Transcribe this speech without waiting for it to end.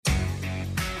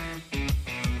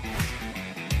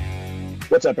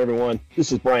What's up, everyone?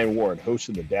 This is Brian Ward, host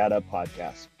of the Dad Up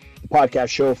Podcast, the podcast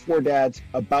show for dads,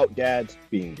 about dads,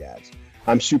 being dads.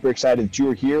 I'm super excited that you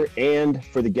are here and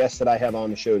for the guests that I have on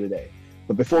the show today.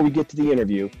 But before we get to the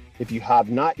interview, if you have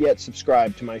not yet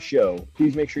subscribed to my show,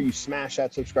 please make sure you smash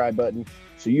that subscribe button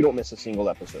so you don't miss a single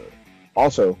episode.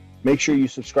 Also, make sure you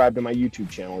subscribe to my YouTube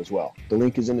channel as well. The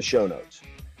link is in the show notes.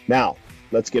 Now,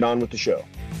 let's get on with the show.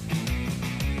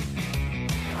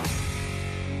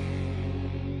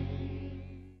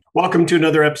 Welcome to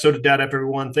another episode of Dad Up,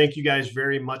 everyone. Thank you guys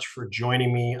very much for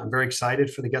joining me. I'm very excited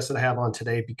for the guest that I have on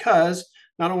today because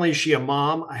not only is she a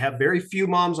mom, I have very few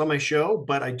moms on my show,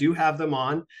 but I do have them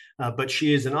on. But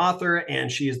she is an author and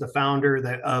she is the founder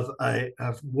of a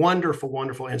wonderful,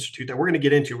 wonderful institute that we're going to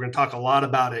get into. We're going to talk a lot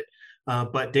about it.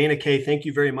 But Dana Kay, thank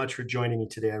you very much for joining me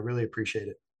today. I really appreciate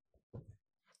it.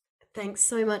 Thanks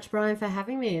so much, Brian, for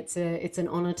having me. It's an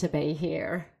honor to be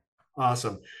here.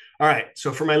 Awesome. All right.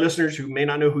 So for my listeners who may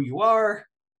not know who you are,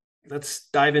 let's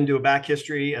dive into a back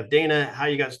history of Dana, how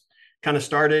you guys kind of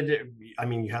started. I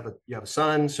mean, you have a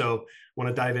son, so I want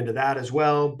to dive into that as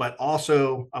well. But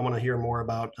also I want to hear more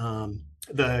about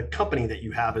the company that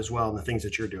you have as well and the things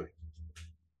that you're doing.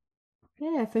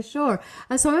 Yeah, for sure.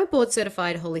 So I'm a board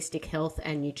certified holistic health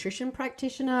and nutrition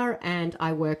practitioner, and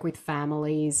I work with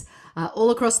families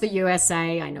all across the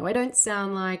USA. I know I don't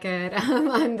sound like it,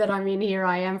 that I'm in here.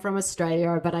 I am from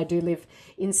Australia, but I do live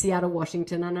in Seattle,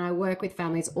 Washington, and I work with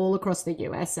families all across the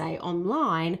USA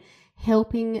online,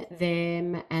 helping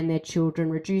them and their children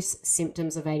reduce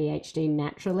symptoms of ADHD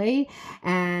naturally.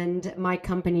 And my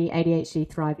company, ADHD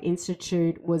Thrive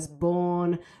Institute, was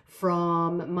born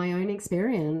from my own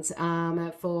experience with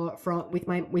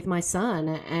my son,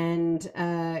 and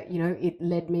it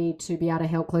led me to be able to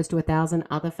help close to 1,000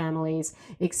 other families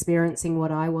experiencing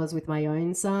what I was with my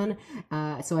own son.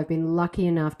 So I've been lucky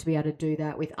enough to be able to do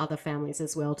that with other families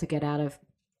as well, to get out of.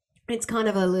 It's kind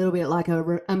of a little bit like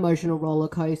a emotional roller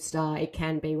coaster. It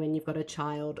can be when you've got a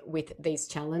child with these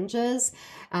challenges.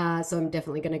 So I'm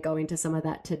definitely going to go into some of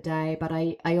that today. But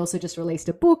I also just released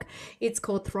a book. It's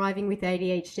called Thriving with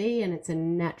ADHD, and it's a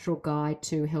natural guide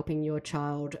to helping your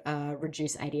child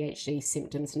reduce ADHD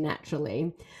symptoms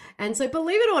naturally. And so,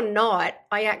 believe it or not,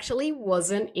 I actually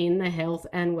wasn't in the health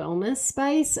and wellness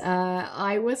space.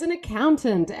 I was an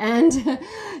accountant, and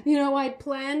I'd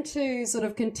planned to sort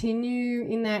of continue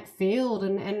in that field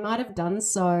and might have done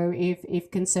so if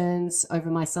concerns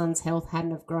over my son's health hadn't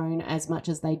have grown as much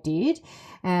as they did.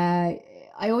 I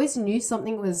always knew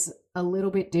something was a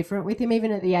little bit different with him.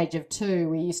 Even at the age of 2,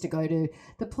 we used to go to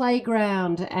the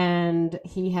playground, and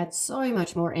he had so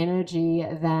much more energy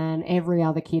than every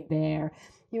other kid there.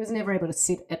 He was never able to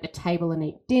sit at the table and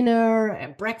eat dinner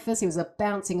and breakfast. He was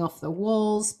bouncing off the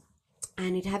walls.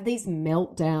 And he'd have these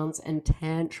meltdowns and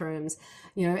tantrums,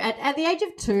 at the age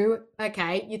of 2.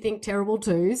 Okay, you think terrible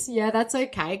twos. Yeah, that's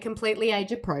okay. Completely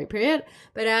age appropriate.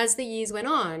 But as the years went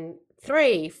on,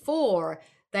 3, 4,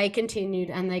 they continued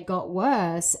and they got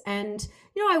worse. And,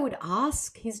 I would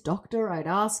ask his doctor, I'd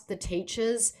ask the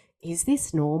teachers, is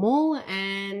this normal?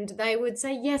 And they would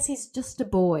say, yes, he's just a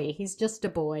boy. He's just a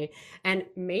boy. And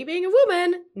me being a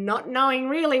woman, not knowing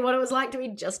really what it was like to be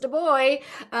just a boy,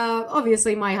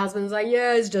 obviously my husband's like,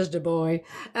 yeah, it's just a boy.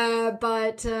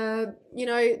 But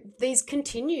these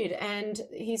continued, and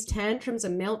his tantrums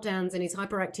and meltdowns and his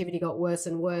hyperactivity got worse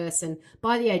and worse. And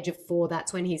by the age of 4,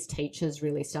 that's when his teachers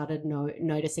really started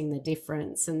noticing the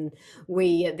difference. And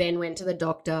we then went to the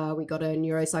doctor. We got a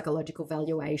neuropsychological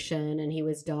valuation, and he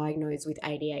was diagnosed with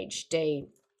ADHD.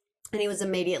 And he was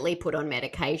immediately put on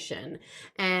medication.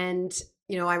 And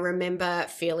I remember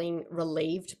feeling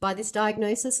relieved by this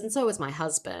diagnosis, and so was my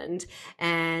husband.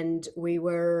 And we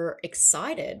were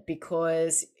excited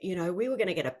because, we were going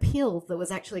to get a pill that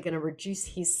was actually going to reduce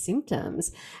his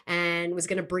symptoms and was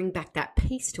going to bring back that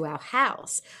peace to our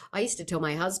house. I used to tell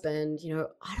my husband,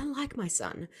 I don't like my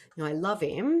son. I love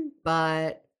him,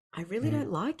 but I really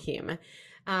don't like him.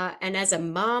 And as a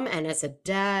mom and as a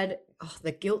dad,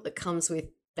 the guilt that comes with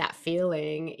that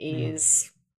feeling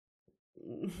is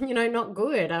not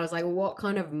good. I was like, what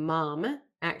kind of mum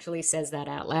actually says that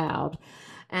out loud?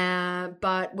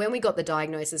 But when we got the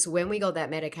diagnosis, when we got that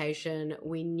medication,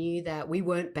 we knew that we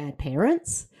weren't bad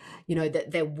parents,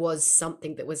 that there was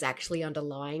something that was actually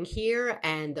underlying here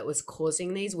and that was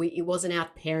causing these. It wasn't our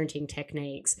parenting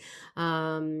techniques.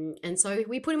 And so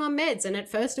we put him on meds, and at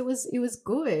first it was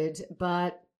good,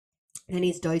 but Then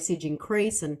his dosage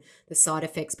increased and the side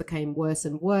effects became worse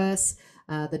and worse.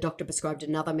 The doctor prescribed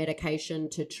another medication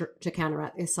to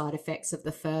counteract the side effects of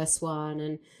the first one.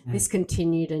 And this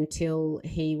continued until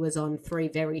he was on 3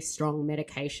 very strong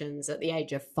medications at the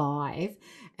age of 5.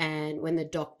 And when the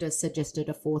doctor suggested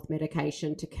a 4th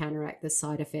medication to counteract the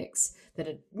side effects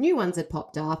new ones had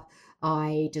popped up,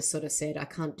 I just sort of said, I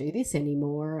can't do this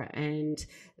anymore. And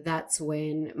that's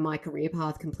when my career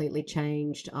path completely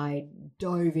changed. I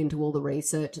dove into all the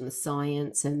research and the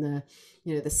science and the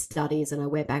studies, and I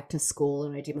went back to school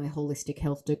and I did my holistic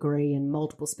health degree and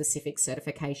multiple specific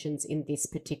certifications in this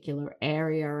particular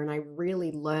area. And I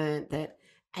really learned that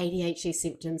ADHD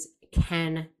symptoms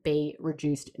can be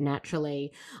reduced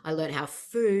naturally. I learned how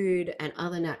food and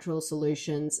other natural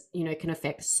solutions, can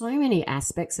affect so many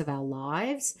aspects of our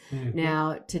lives. Mm-hmm.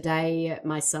 Now, today,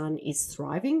 my son is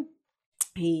thriving.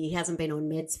 He hasn't been on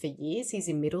meds for years. He's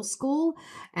in middle school,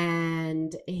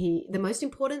 and the most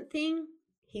important thing,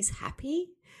 he's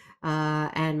happy.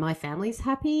 And my family's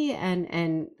happy,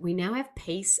 and we now have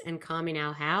peace and calm in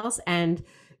our house. And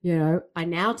I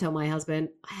now tell my husband,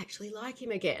 I actually like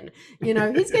him again.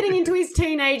 He's getting into his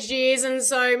teenage years. And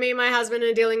so me and my husband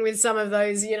are dealing with some of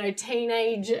those,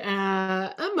 teenage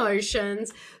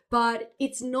emotions. But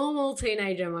it's normal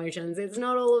teenage emotions. It's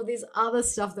not all of this other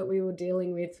stuff that we were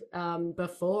dealing with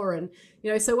before. And,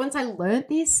 so once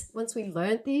we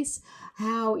learned this,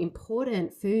 how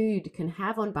important food can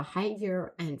have on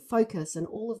behavior and focus and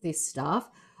all of this stuff,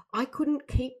 I couldn't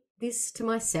keep this to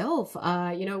myself.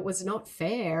 It was not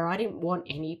fair. I didn't want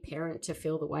any parent to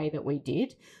feel the way that we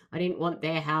did. I didn't want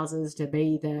their houses to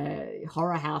be the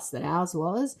horror house that ours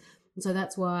was. And so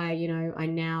that's why, I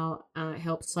now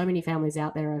help so many families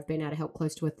out there. I've been able to help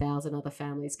close to 1,000 other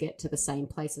families get to the same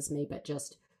place as me, but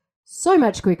just so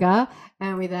much quicker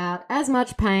and without as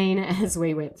much pain as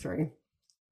we went through.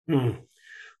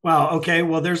 Wow. Okay.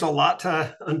 Well, there's a lot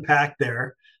to unpack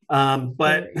there.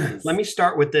 But let me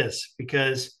start with this,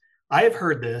 because I have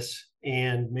heard this,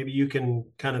 and maybe you can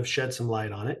kind of shed some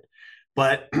light on it,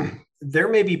 but there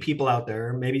may be people out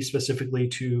there, maybe specifically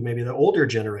to maybe the older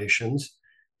generations,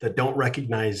 that don't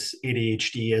recognize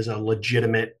ADHD as a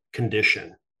legitimate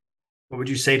condition. What would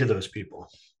you say to those people?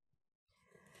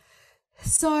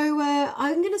 So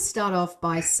I'm going to start off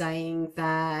by saying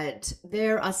that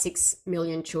there are 6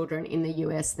 million children in the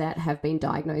US that have been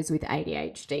diagnosed with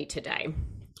ADHD today.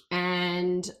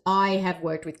 And I have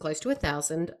worked with close to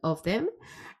 1,000 of them,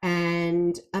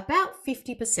 and about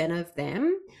 50% of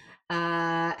them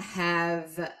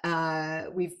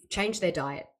we've changed their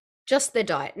diet, just their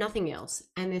diet, nothing else.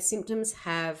 And their symptoms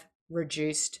have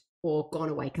reduced or gone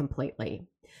away completely.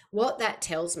 What that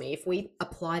tells me, if we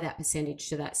apply that percentage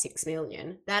to that 6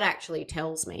 million, that actually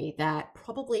tells me that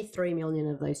probably 3 million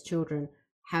of those children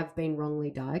have been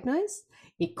wrongly diagnosed.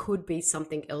 It could be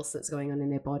something else that's going on in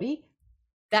their body.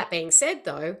 That being said,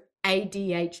 though,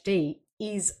 ADHD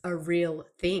is a real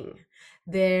thing.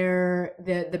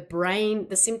 The brain,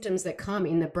 the symptoms that come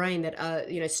in the brain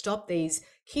that stop these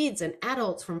kids and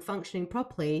adults from functioning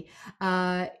properly.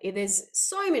 There's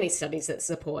so many studies that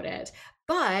support it,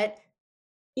 but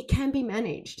it can be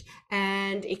managed,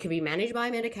 and it can be managed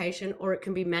by medication, or it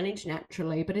can be managed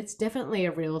naturally. But it's definitely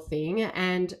a real thing,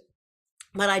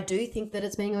 but I do think that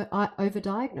it's being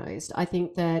overdiagnosed. I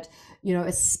think that,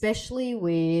 especially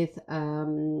with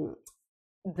the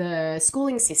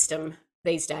schooling system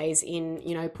these days, in,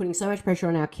 putting so much pressure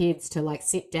on our kids to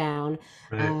sit down,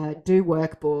 right, do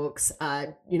workbooks,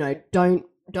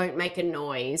 don't make a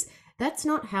noise. That's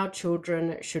not how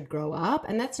children should grow up.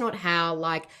 And that's not how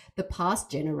the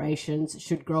past generations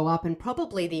should grow up. And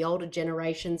probably the older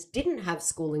generations didn't have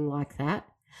schooling like that.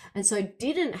 And so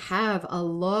didn't have a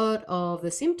lot of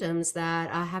the symptoms that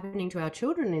are happening to our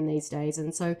children in these days.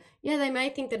 And so, yeah, they may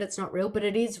think that it's not real, but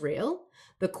it is real.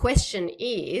 The question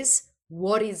is,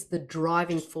 what is the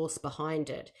driving force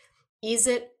behind it? Is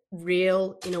it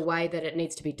real in a way that it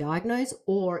needs to be diagnosed,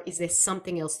 or is there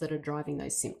something else that are driving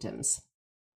those symptoms?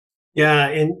 Yeah.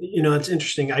 And, it's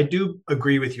interesting. I do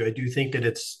agree with you. I do think that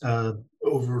it's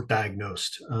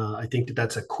overdiagnosed. I think that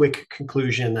that's a quick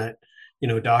conclusion that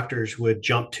doctors would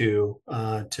jump to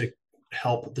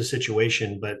help the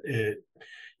situation, but it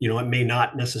may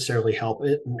not necessarily help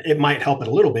it. It might help it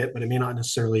a little bit, but it may not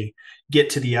necessarily get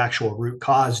to the actual root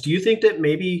cause. Do you think that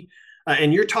maybe,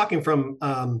 and you're talking from,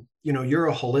 you're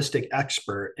a holistic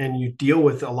expert, and you deal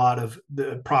with a lot of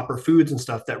the proper foods and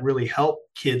stuff that really help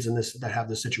kids that have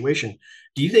this situation.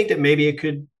 Do you think that maybe it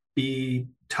could be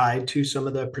tied to some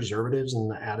of the preservatives and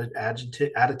the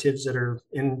additives that are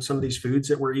in some of these foods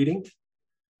that we're eating?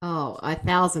 Oh,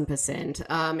 1,000%.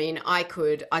 I mean, I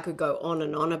could go on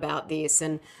and on about this,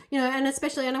 and and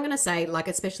especially, and I'm going to say, like,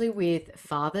 especially with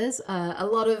fathers, a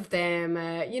lot of them,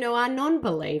 are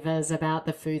non-believers about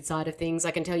the food side of things.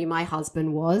 I can tell you, my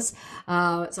husband was.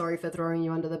 Sorry for throwing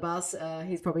you under the bus.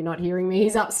 He's probably not hearing me.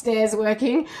 He's upstairs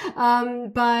working.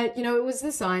 But it was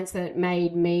the science that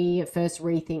made me first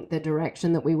rethink the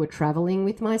direction that we were traveling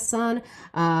with my son,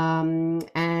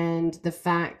 and the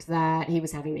fact that he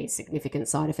was having these significant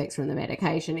side effects from the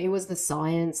medication. It was the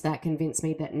science that convinced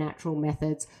me that natural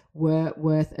methods were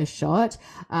worth a shot.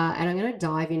 And I'm going to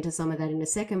dive into some of that in a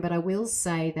second, but I will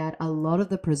say that a lot of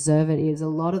the preservatives, a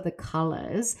lot of the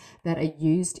colors that are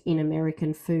used in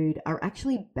American food are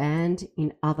actually banned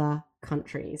in other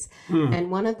countries. And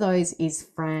one of those is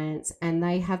France, and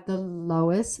they have the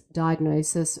lowest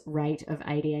diagnosis rate of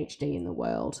ADHD in the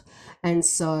world. And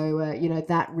so,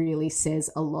 that really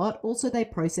says a lot. Also, they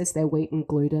process their wheat and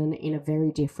gluten in a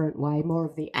very different way, more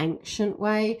of the ancient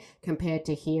way compared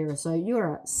to here. So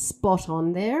you're spot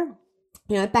on there.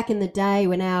 Back in the day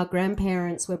when our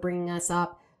grandparents were bringing us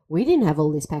up, we didn't have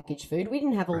all this packaged food. We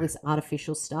didn't have all this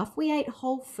artificial stuff. We ate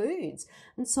whole foods.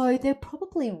 And so there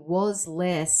probably was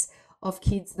less of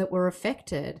kids that were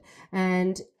affected.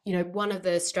 And, one of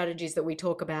the strategies that we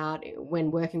talk about when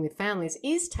working with families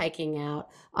is taking out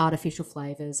artificial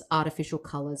flavors, artificial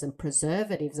colors, and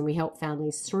preservatives. And we help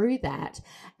families through that.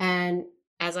 And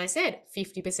as I said,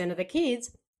 50% of the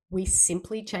kids, we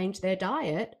simply change their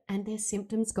diet and their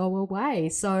symptoms go away.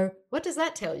 So what does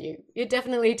that tell you? It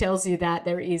definitely tells you that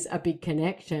there is a big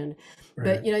connection.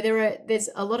 But Right. there's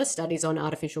a lot of studies on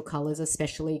artificial colors,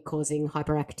 especially causing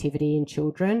hyperactivity in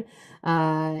children.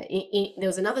 There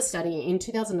was another study in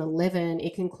 2011.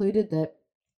 It concluded that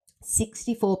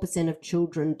 64% of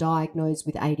children diagnosed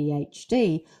with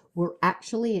ADHD were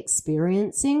actually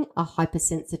experiencing a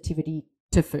hypersensitivity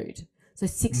to food. So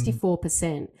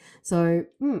 64%. So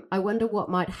I wonder what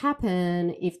might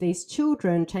happen if these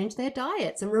children change their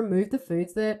diets and remove the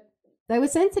foods that they were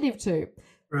sensitive to.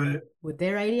 Right. Would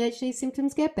their ADHD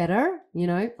symptoms get better?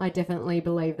 I definitely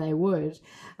believe they would.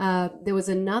 There was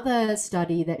another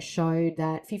study that showed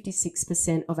that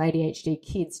 56% of ADHD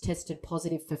kids tested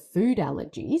positive for food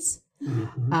allergies,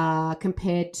 Hmm.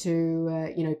 compared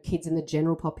to, kids in the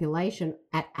general population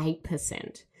at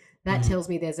 8%. That tells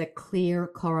me there's a clear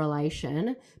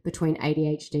correlation between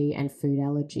ADHD and food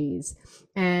allergies.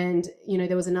 And,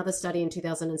 there was another study in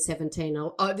 2017.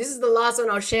 This is the last one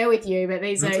I'll share with you, but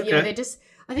these That's are, okay. they're just,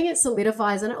 I think it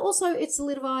solidifies, and also it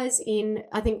solidifies in,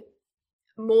 I think,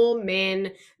 more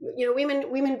men.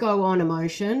 Women go on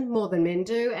emotion more than men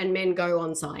do, and men go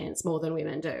on science more than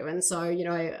women do. And so,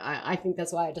 I think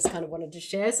that's why I just kind of wanted to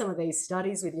share some of these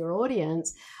studies with your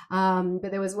audience.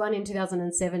 But there was one in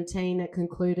 2017 that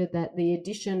concluded that the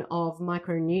addition of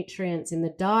micronutrients in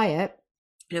the diet,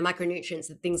 micronutrients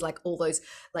and things like all those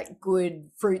like good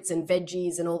fruits and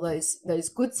veggies and all those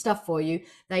good stuff for you,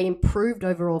 they improved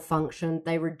overall function,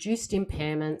 they reduced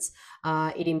impairments,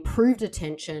 it improved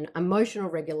attention, emotional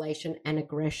regulation, and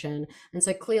aggression. And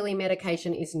so clearly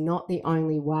medication is not the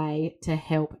only way to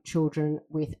help children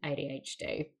with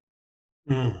ADHD.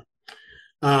 Mm.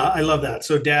 I love that.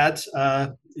 So, dads,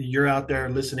 you're out there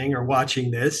listening or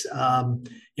watching this. How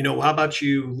about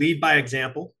you lead by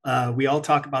example? We all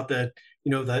talk about the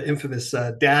infamous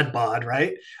dad bod,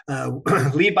 right?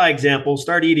 Lead by example,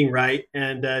 start eating right,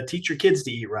 and teach your kids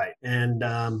to eat right, and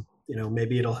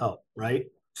maybe it'll help, right?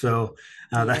 So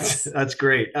that's Yes. that's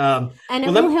great. And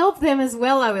Well, it will help them as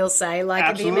well, I will say.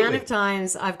 Like the amount of absolutely.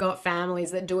 times I've got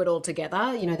families that do it all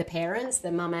together, the parents,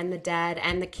 the mum and the dad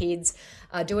and the kids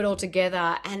do it all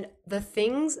together. And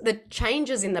the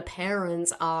changes in the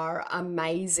parents are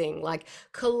amazing. Like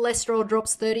cholesterol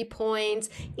drops 30 points,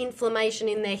 inflammation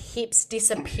in their hips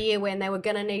disappear when they were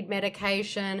going to need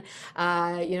medication.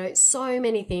 So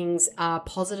many things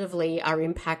positively are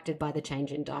impacted by the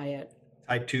change in diet.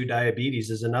 Type 2 diabetes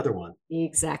is another one.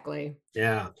 Exactly.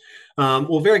 Yeah.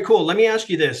 Well, very cool. Let me ask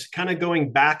you this, kind of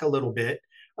going back a little bit.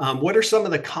 What are some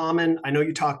of the common, I know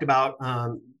you talked about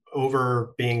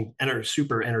over being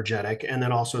super energetic and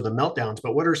then also the meltdowns,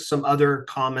 but what are some other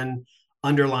common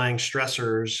underlying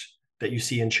stressors that you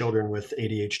see in children with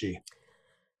ADHD?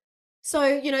 So,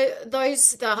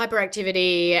 the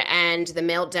hyperactivity and the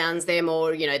meltdowns, they're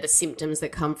more, the symptoms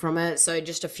that come from it. So,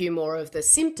 just a few more of the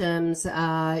symptoms,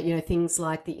 things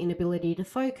like the inability to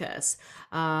focus,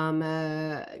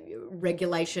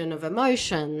 regulation of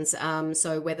emotions.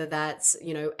 So, whether that's,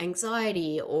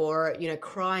 anxiety or,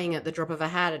 crying at the drop of a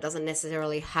hat, it doesn't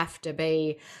necessarily have to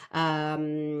be,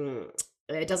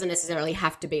 it doesn't necessarily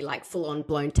have to be like full on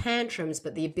blown tantrums,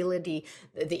 but the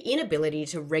inability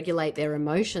to regulate their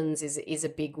emotions is a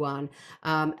big one.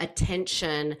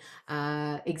 Attention,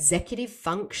 executive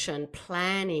function,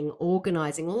 planning,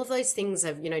 organizing, all of those things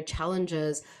are,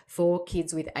 challenges for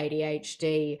kids with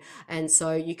ADHD. And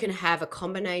so you can have a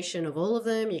combination of all of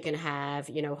them. You can have,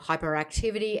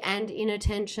 hyperactivity and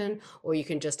inattention, or you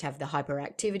can just have the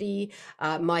hyperactivity.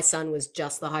 My son was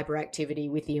just the hyperactivity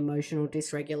with the emotional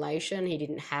dysregulation. He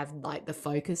didn't have like the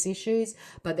focus issues,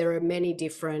 but there are many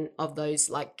different of those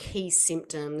like key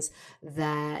symptoms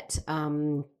that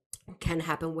can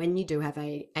happen when you do have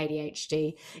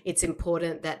ADHD. It's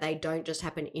important that they don't just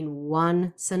happen in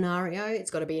one scenario.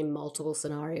 It's got to be in multiple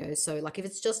scenarios. So like if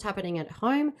it's just happening at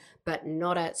home but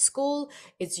not at school,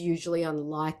 it's usually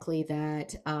unlikely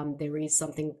that there is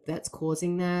something that's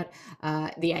causing that.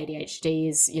 The ADHD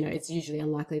is, it's usually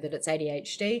unlikely that it's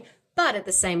ADHD. But at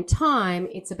the same time,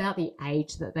 it's about the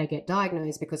age that they get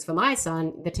diagnosed, because for my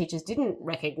son, the teachers didn't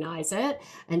recognize it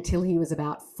until he was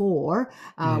about 4,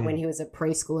 when he was at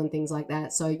preschool and things like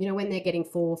that. So, when they're getting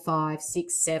 4, 5,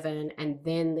 6, 7, and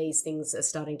then these things are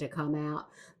starting to come out,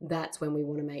 that's when we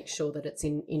want to make sure that it's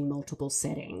in multiple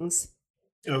settings.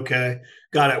 Okay,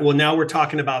 got it. Well, now we're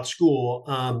talking about school.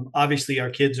 Obviously, our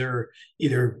kids are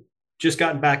either just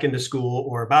gotten back into school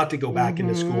or about to go back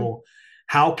into school.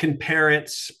 How can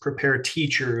parents prepare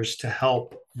teachers to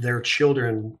help their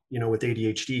children, with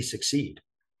ADHD succeed?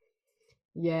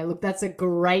 Yeah, look, that's a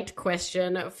great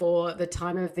question for the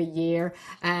time of the year.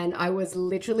 And I was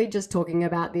literally just talking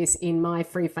about this in my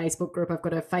free Facebook group. I've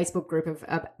got a Facebook group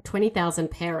of 20,000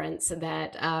 parents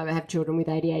that have children with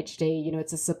ADHD.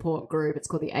 It's a support group. It's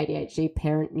called the ADHD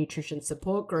Parent Nutrition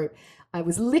Support Group. I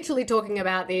was literally talking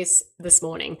about this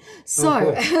morning.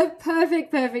 So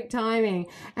perfect timing.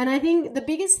 And I think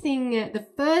the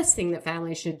first thing that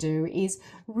families should do is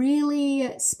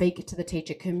really speak to the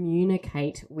teacher,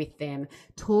 communicate with them,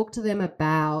 talk to them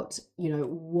about,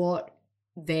 what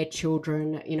their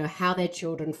children, how their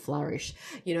children flourish.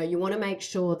 You want to make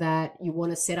sure that you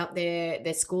want to set up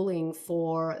their schooling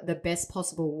for the best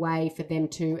possible way for them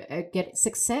to get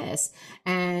success.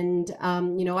 And,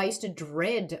 I used to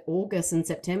dread August and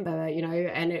September,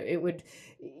 and it would,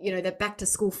 the back to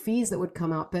school fears that would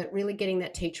come up, but really getting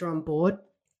that teacher on board.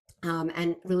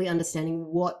 And really understanding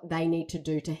what they need to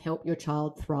do to help your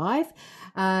child thrive.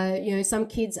 Some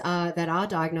kids that are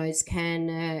diagnosed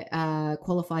can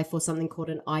qualify for something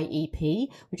called an IEP,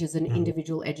 which is an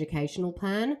individual educational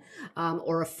plan,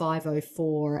 or a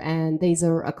 504. And these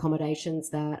are accommodations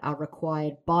that are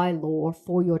required by law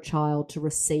for your child to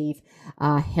receive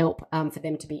help for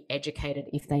them to be educated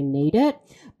if they need it.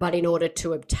 But in order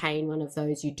to obtain one of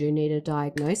those, you do need a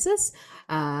diagnosis,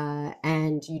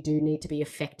 and you do need to be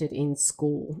affected in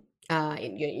school,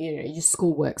 your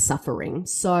schoolwork suffering.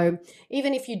 So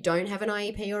even if you don't have an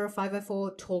IEP or a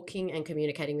 504, talking and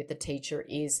communicating with the teacher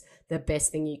is the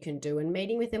best thing you can do, and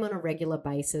meeting with them on a regular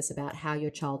basis about how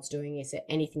your child's doing. Is there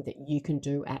anything that you can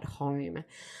do at home?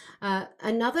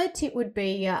 Another tip would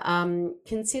be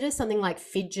consider something like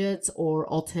fidgets or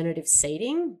alternative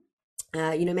seating.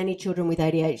 Many children with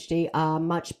ADHD are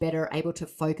much better able to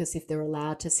focus if they're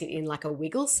allowed to sit in like a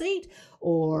wiggle seat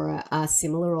or a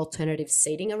similar alternative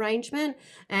seating arrangement.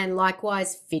 And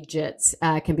likewise, fidgets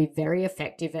can be very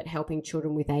effective at helping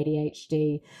children with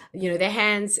ADHD. When their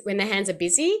hands are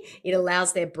busy, it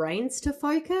allows their brains to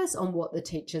focus on what the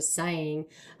teacher's saying.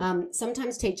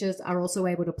 Sometimes teachers are also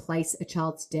able to place a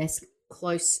child's desk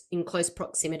in close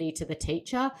proximity to the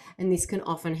teacher, and this can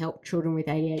often help children with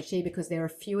ADHD because there are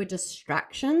fewer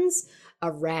distractions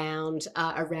around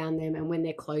them, and when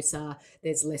they're closer,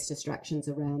 there's less distractions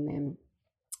around them.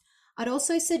 I'd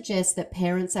also suggest that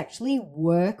parents actually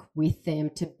work with them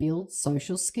to build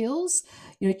social skills.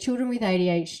 Children with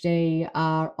ADHD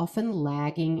are often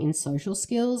lagging in social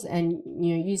skills, and,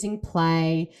 using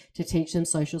play to teach them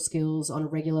social skills on a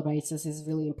regular basis is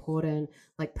really important,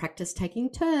 like practice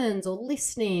taking turns or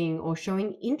listening or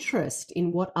showing interest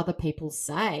in what other people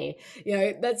say.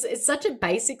 It's such a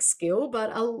basic skill,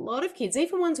 but a lot of kids,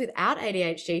 even ones without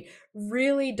ADHD,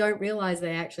 really don't realize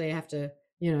they actually have to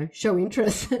show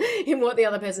interest in what the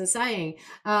other person's saying.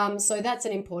 So that's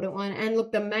an important one. And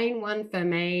look, the main one for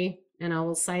me, and I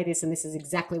will say this, and this is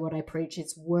exactly what I preach,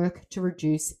 it's work to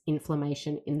reduce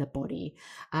inflammation in the body.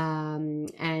 And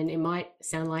it might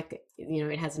sound like,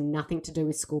 it has nothing to do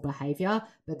with school behavior,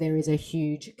 but there is a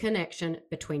huge connection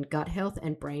between gut health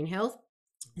and brain health.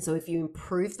 So if you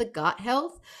improve the gut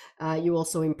health, you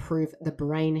also improve the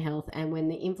brain health. And when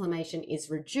the inflammation is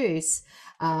reduced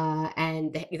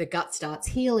and the gut starts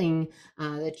healing,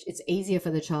 it's easier for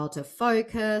the child to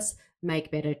focus,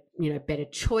 make better, better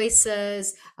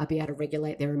choices, be able to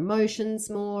regulate their emotions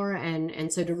more.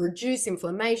 And so to reduce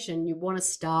inflammation, you want to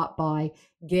start by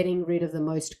getting rid of the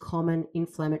most common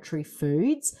inflammatory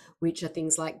foods, which are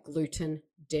things like gluten,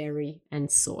 dairy,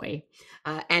 and soy,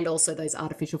 and also those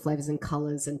artificial flavors and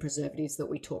colors and preservatives that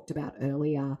we talked about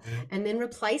earlier. And then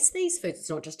replace these foods. It's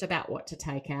not just about what to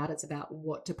take out, it's about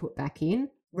what to put back in.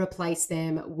 Replace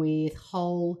them with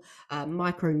whole,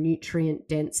 micronutrient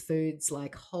dense foods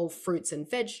like whole fruits and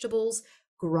vegetables,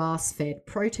 grass-fed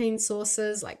protein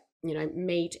sources like,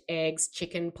 meat, eggs,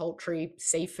 chicken, poultry,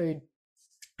 seafood,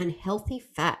 and healthy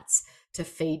fats to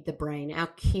feed the brain. Our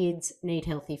kids need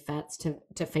healthy fats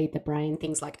to feed the brain,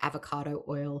 things like avocado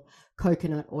oil,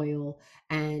 coconut oil,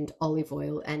 and olive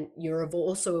oil. And you're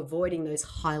also avoiding those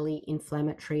highly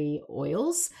inflammatory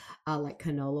oils like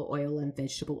canola oil and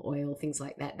vegetable oil, things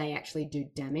like that. They actually do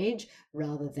damage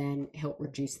rather than help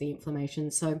reduce the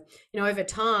inflammation. So, over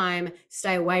time,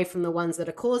 stay away from the ones that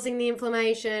are causing the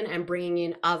inflammation and bringing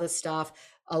in other stuff.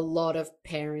 A lot of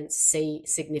parents see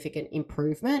significant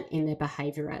improvement in their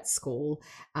behavior at school.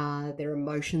 Their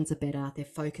emotions are better, their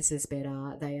focus is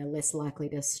better, they are less likely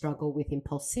to struggle with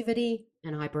impulsivity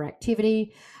and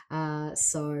hyperactivity.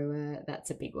 So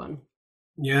that's a big one.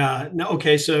 Yeah. No.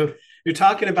 Okay. So you're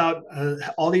talking about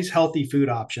all these healthy food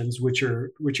options, which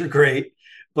are great.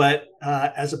 But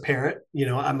as a parent,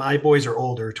 my boys are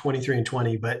older, 23 and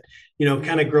 20, but,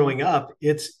 kind of growing up,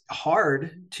 it's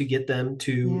hard to get them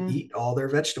to eat all their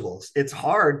vegetables. It's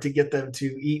hard to get them to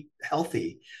eat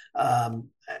healthy.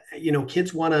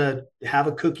 Kids want to have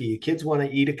a cookie. Kids want to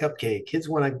eat a cupcake. Kids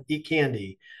want to eat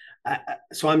candy.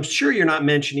 So I'm sure you're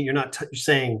not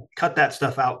saying cut that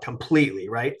stuff out completely,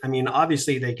 right? I mean,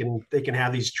 obviously they can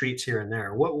have these treats here and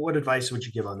there. What advice would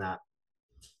you give on that?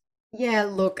 Yeah,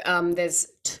 look, there's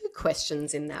two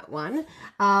questions in that one.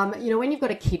 When you've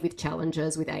got a kid with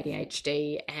challenges with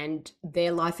ADHD and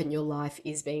their life and your life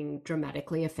is being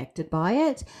dramatically affected by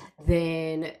it,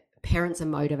 then parents are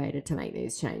motivated to make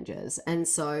these changes. And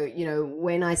so,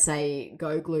 when I say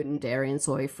go gluten, dairy, and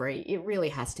soy free, it really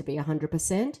has to be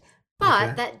 100%.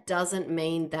 But that doesn't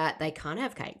mean that they can't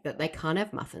have cake, that they can't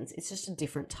have muffins. It's just a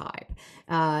different type.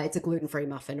 It's a gluten-free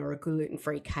muffin or a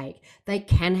gluten-free cake. They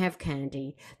can have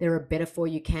candy. There are better for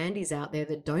you candies out there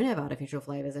that don't have artificial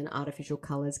flavors and artificial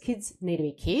colors. Kids need to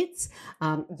be kids.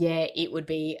 It would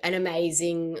be an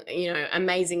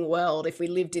amazing world if we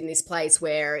lived in this place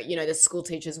where, the school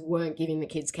teachers weren't giving the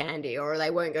kids candy or they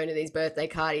weren't going to these birthday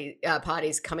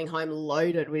parties coming home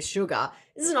loaded with sugar.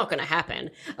 This is not going to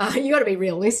happen. You got to be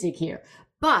realistic here.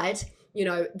 But,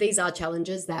 these are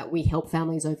challenges that we help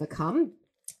families overcome.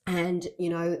 And,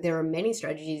 there are many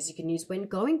strategies you can use when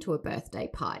going to a birthday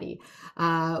party,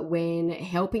 when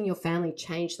helping your family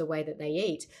change the way that they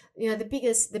eat.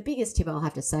 The biggest tip I'll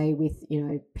have to say with,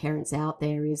 parents out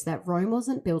there is that Rome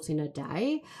wasn't built in a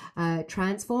day.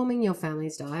 Transforming your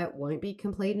family's diet won't be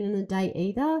completed in a day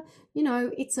either.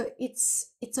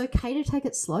 It's okay to take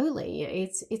it slowly.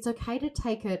 It's okay to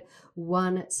take it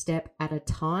one step at a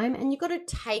time, and you've got to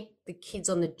take the kids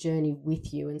on the journey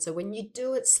with you. And so when you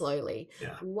do it slowly,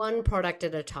 one product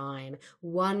at a time,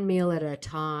 one meal at a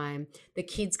time, the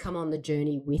kids come on the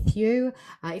journey with you.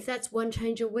 If that's one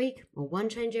change a week or one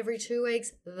change every 2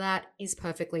 weeks, that is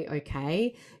perfectly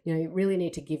okay. You really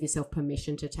need to give yourself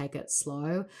permission to take it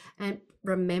slow. And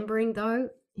remembering though,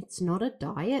 it's not a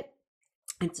diet.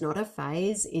 It's not a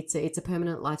phase. It's a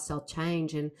permanent lifestyle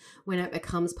change. And when it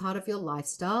becomes part of your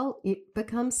lifestyle, it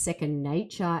becomes second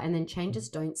nature. And then changes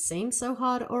don't seem so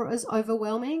hard or as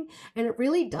overwhelming. And it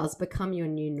really does become your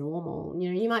new normal.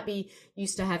 You might be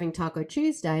used to having Taco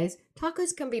Tuesdays.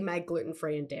 Tacos can be made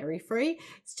gluten-free and dairy-free.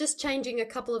 It's just changing a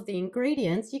couple of the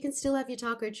ingredients. You can still have your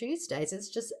Taco Tuesdays. It's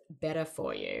just better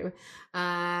for you.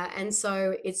 And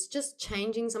so it's just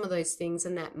changing some of those things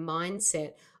and that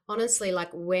mindset. Honestly,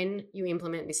 like when you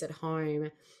implement this at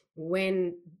home,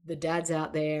 when the dads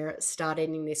out there start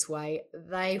eating this way,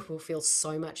 they will feel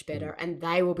so much better and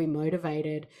they will be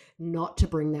motivated not to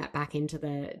bring that back into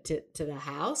to the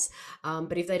house.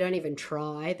 But if they don't even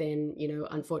try, then,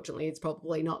 unfortunately, it's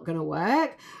probably not going to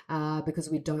work because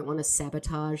we don't want to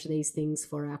sabotage these things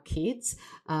for our kids.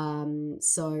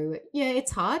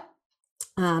 It's hard,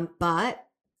 but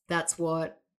that's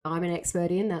what I'm an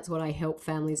expert in. That's what I help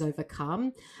families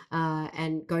overcome.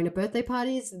 And going to birthday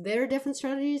parties, there are different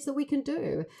strategies that we can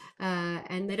do.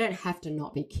 And they don't have to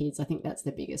not be kids. I think that's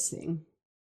the biggest thing.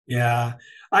 Yeah,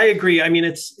 I agree. I mean,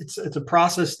 it's a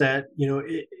process that,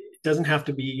 it doesn't have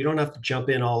to be, you don't have to jump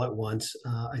in all at once.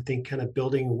 I think kind of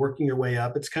working your way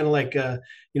up. It's kind of like,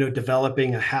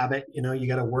 developing a habit, you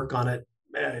got to work on it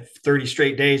 30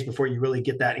 straight days before you really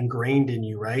get that ingrained in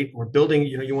you, right? We're building,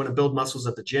 you want to build muscles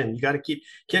at the gym. You got to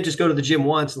can't just go to the gym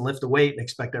once and lift a weight and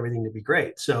expect everything to be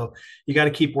great. So you got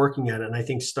to keep working at it. And I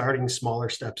think starting smaller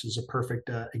steps is a perfect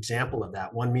example of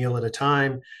that. One meal at a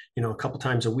time, a couple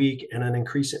times a week, and then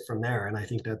increase it from there. And I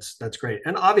think that's great.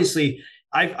 And obviously,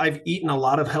 I've eaten a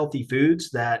lot of healthy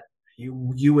foods that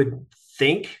you would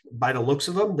think by the looks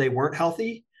of them they weren't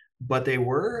healthy, but they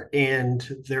were,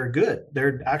 and they're good.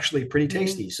 They're actually pretty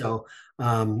tasty. So,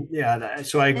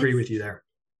 so I agree It's with you there.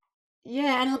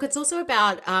 Yeah, and look, it's also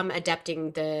about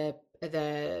adapting the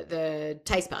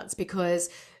taste buds because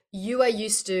you are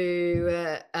used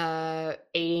to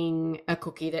eating a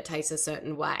cookie that tastes a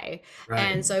certain way, Right.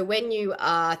 and so when you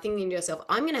are thinking to yourself,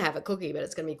 "I'm going to have a cookie, but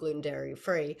it's going to be gluten dairy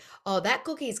free," oh, that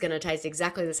cookie is going to taste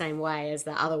exactly the same way as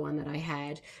the other one that I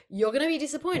had. You're going to be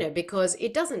disappointed because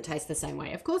it doesn't taste the same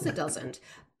way. Of course, it doesn't.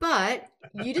 But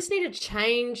you just need to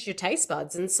change your taste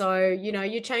buds. And so,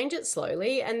 you change it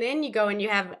slowly. And then you go and you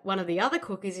have one of the other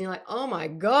cookies and you're like, oh my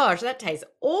gosh, that tastes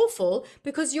awful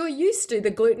because you're used to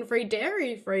the gluten free,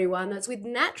 dairy free one that's with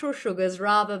natural sugars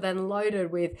rather than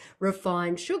loaded with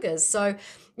refined sugars. So,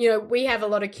 we have a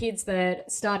lot of kids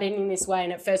that start eating this way.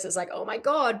 And at first it's like, oh my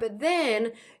God. But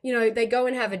then, they go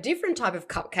and have a different type of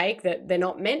cupcake that they're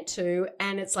not meant to.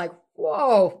 And it's like,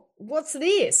 whoa, what's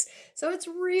this? So it's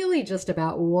really just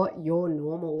about what your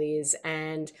normal is,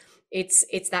 and it's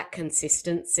that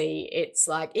consistency. It's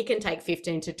like it can take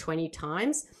 15 to 20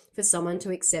 times for someone to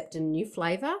accept a new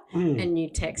flavor Mm. and new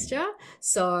texture.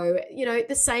 So,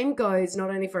 the same goes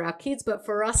not only for our kids but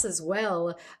for us as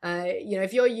well.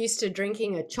 If you're used to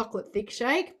drinking a chocolate thick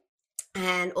shake,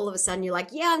 and all of a sudden you're like,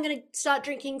 yeah, I'm going to start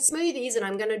drinking smoothies and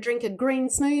I'm going to drink a green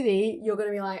smoothie, you're going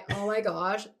to be like, oh my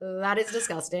gosh, that is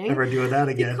disgusting. Never doing that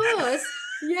again. Because,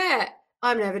 yeah,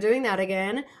 I'm never doing that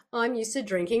again. I'm used to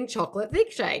drinking chocolate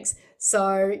thick shakes.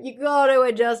 So you got to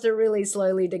adjust it really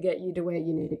slowly to get you to where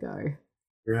you need to go.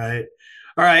 Right.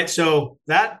 All right. So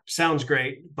that sounds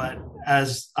great. But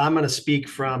as I'm going to speak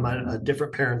from a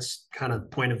different parent's kind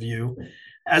of point of view,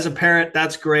 as a parent,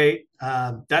 that's great.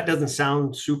 That doesn't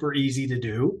sound super easy to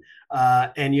do.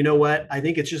 And you know what? I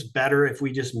think it's just better if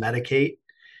we just medicate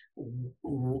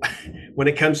when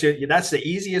it comes to that's the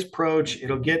easiest approach.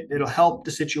 It'll help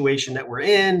the situation that we're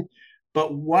in.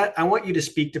 But what I want you to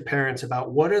speak to parents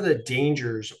about what are the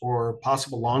dangers or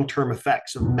possible long-term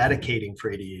effects of medicating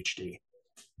for ADHD?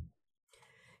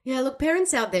 Yeah, look,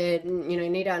 parents out there,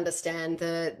 need to understand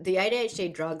the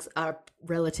ADHD drugs are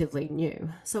relatively new.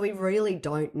 So we really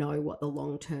don't know what the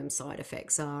long-term side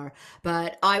effects are.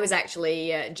 But I was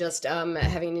actually I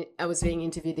was being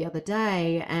interviewed the other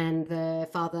day, and there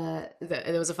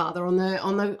was a father on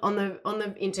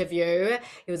the interview.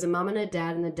 It was a mum and a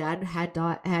dad, and the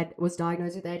dad was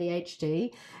diagnosed with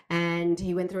ADHD, and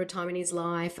he went through a time in his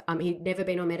life. He'd never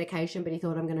been on medication, but he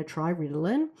thought, I'm going to try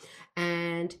Ritalin,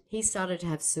 and he started to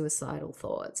have suicidal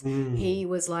thoughts. Mm. He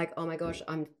was like, oh my gosh,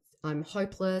 I'm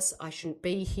hopeless. I shouldn't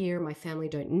be here. My family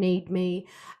don't need me.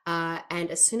 And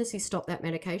as soon as he stopped that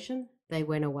medication, they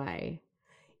went away.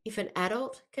 If an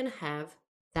adult can have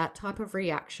that type of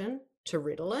reaction to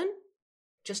Ritalin,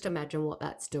 just imagine what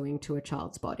that's doing to a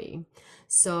child's body.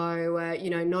 So,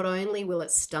 not only will it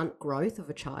stunt growth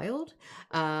of a child,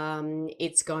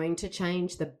 it's going to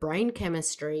change the brain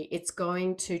chemistry, it's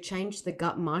going to change the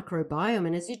gut microbiome.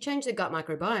 And as you change the gut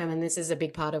microbiome, and this is a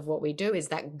big part of what we do, is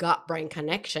that gut brain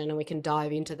connection. And we can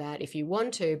dive into that if you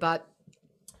want to. But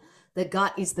the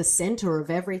gut is the center of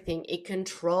everything. It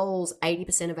controls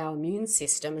 80% of our immune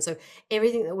system. And so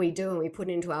everything that we do and we put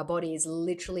into our body is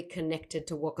literally connected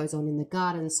to what goes on in the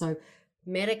gut. And so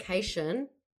medication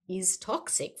is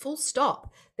toxic, full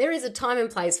stop. There is a time and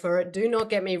place for it. Do not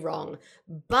get me wrong.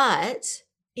 But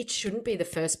it shouldn't be the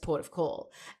first port of call.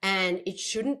 And it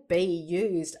shouldn't be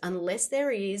used unless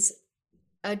there is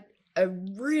a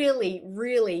really,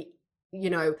 really,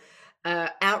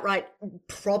 outright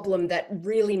problem that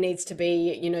really needs to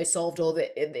be, solved, or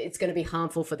that it's going to be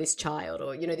harmful for this child,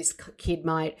 or, this kid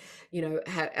might,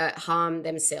 harm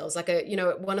themselves, like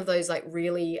one of those like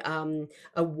really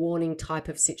a warning type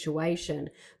of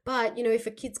situation. But, if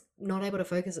a kid's not able to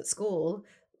focus at school,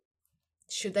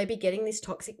 should they be getting this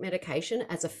toxic medication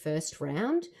as a first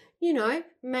round?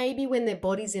 Maybe when their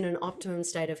body's in an optimum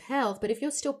state of health, but if you're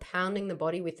still pounding the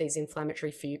body with these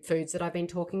inflammatory foods that I've been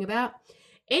talking about,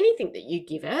 anything that you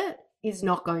give it is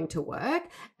not going to work,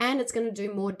 and it's going to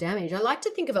do more damage. I like to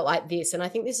think of it like this, and I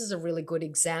think this is a really good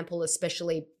example,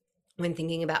 especially when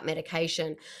thinking about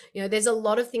medication. There's a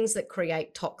lot of things that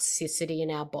create toxicity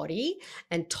in our body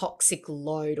and toxic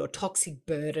load or toxic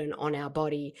burden on our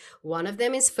body. One of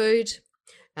them is food.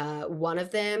 One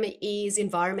of them is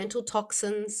environmental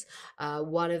toxins.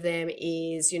 One of them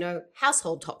is,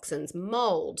 household toxins,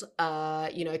 mold,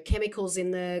 chemicals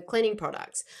in the cleaning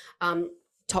products.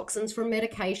 Toxins from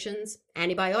medications,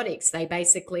 antibiotics. They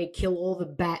basically kill all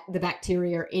the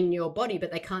bacteria in your body, but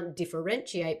they can't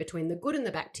differentiate between the good and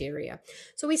the bacteria.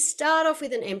 So we start off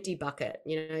with an empty bucket.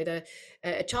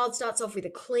 A child starts off with a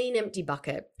clean, empty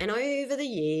bucket. And over the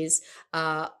years,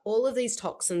 all of these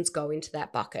toxins go into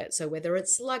that bucket. So whether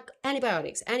it's like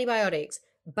antibiotics,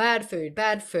 bad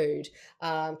food,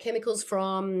 chemicals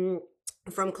from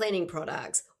cleaning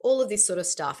products, all of this sort of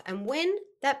stuff. And when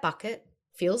that bucket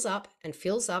fills up and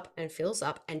fills up and fills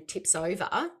up and tips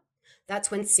over,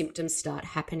 that's when symptoms start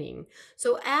happening.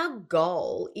 So our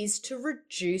goal is to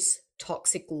reduce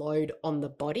toxic load on the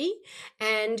body.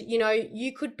 And,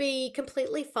 you could be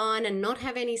completely fine and not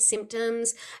have any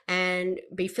symptoms and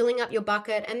be filling up your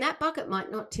bucket. And that bucket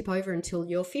might not tip over until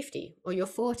you're 50 or you're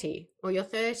 40 or you're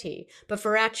 30. But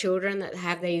for our children that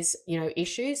have these,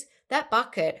 issues, that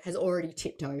bucket has already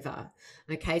tipped over.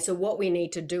 Okay, so what we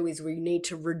need to do is we need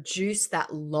to reduce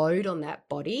that load on that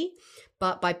body.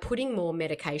 But by putting more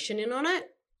medication in on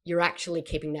it, you're actually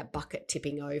keeping that bucket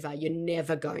tipping over. You're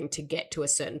never going to get to a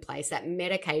certain place. That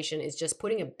medication is just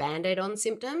putting a Band-Aid on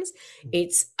symptoms.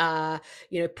 It's,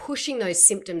 pushing those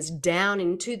symptoms down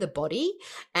into the body.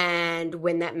 And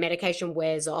when that medication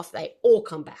wears off, they all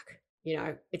come back.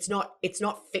 It's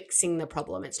not fixing the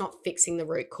problem. It's not fixing the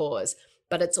root cause,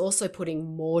 but it's also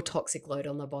putting more toxic load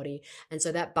on the body. And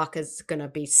so that bucket's going to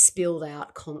be spilled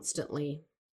out constantly.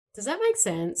 Does that make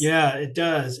sense? Yeah, it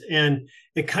does. And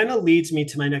it kind of leads me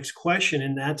to my next question.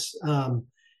 And that's,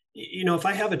 if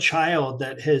I have a child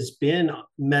that has been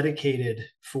medicated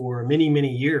for many,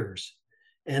 many years,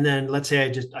 and then let's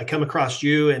say I come across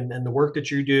you and the work that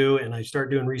you do, and I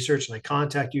start doing research and I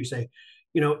contact you, say,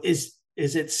 is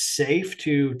it safe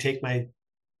to take my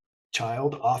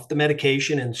child off the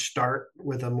medication and start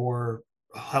with a more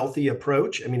healthy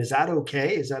approach? I mean, is that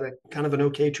okay? Is that a kind of an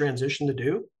okay transition to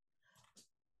do?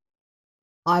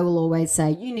 I will always say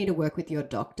you need to work with your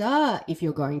doctor if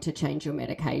you're going to change your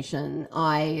medication.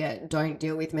 I don't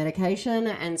deal with medication,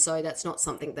 and so that's not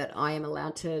something that I am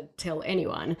allowed to tell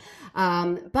anyone.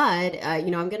 But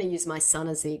I'm going to use my son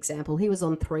as the example. He was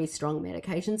on 3 strong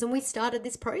medications, and we started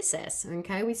this process,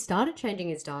 okay? We started changing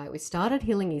his diet. We started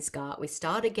healing his gut. We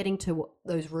started getting to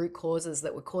those root causes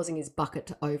that were causing his bucket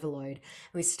to overload.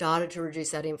 We started to reduce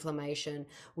that inflammation.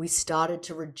 We started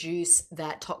to reduce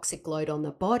that toxic load on the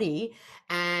body.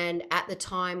 And at the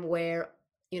time where,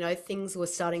 things were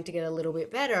starting to get a little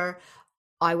bit better,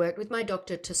 I worked with my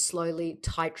doctor to slowly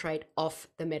titrate off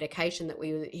the medication that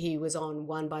he was on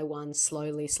one by one,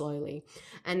 slowly.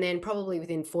 And then probably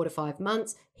within 4 to 5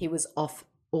 months, he was off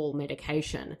all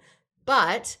medication.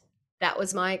 But that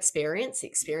was my experience. The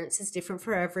experience is different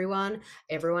for everyone.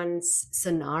 Everyone's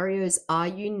scenarios are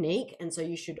unique. And so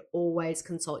you should always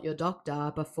consult your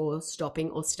doctor before stopping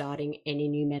or starting any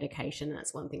new medication.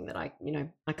 That's one thing that I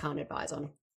can't advise on.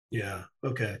 Yeah.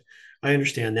 Okay. I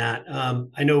understand that.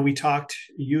 I know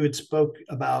you had spoke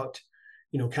about,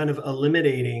 kind of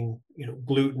eliminating,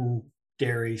 gluten,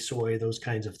 dairy, soy, those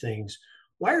kinds of things.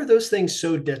 Why are those things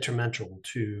so detrimental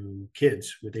to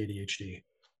kids with ADHD?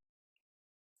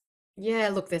 Yeah,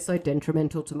 look, they're so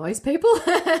detrimental to most people.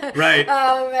 Right.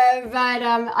 But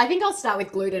I think I'll start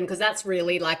with gluten because that's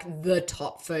really like the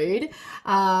top food.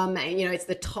 It's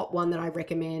the top one that I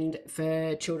recommend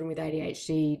for children with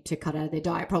ADHD to cut out of their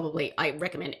diet. Probably I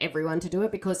recommend everyone to do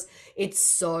it because it's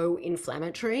so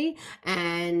inflammatory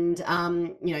and,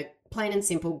 plain and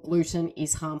simple, gluten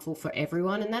is harmful for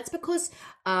everyone. And that's because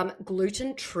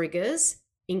gluten triggers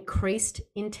increased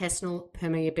intestinal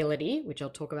permeability, which I'll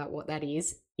talk about what that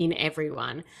is, in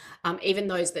everyone, even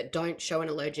those that don't show an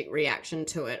allergic reaction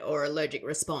to it or allergic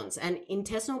response. And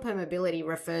intestinal permeability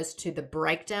refers to the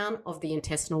breakdown of the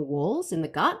intestinal walls in the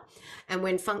gut. And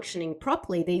when functioning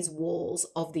properly, these walls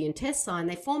of the intestine,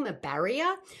 they form a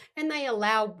barrier and they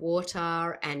allow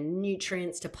water and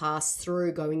nutrients to pass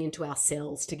through going into our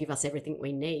cells to give us everything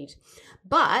we need.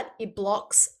 But it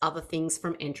blocks other things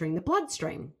from entering the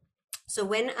bloodstream. So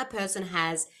when a person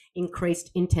has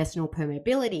increased intestinal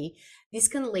permeability, this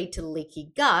can lead to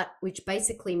leaky gut, which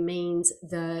basically means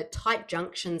the tight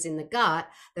junctions in the gut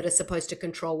that are supposed to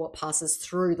control what passes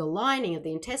through the lining of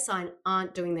the intestine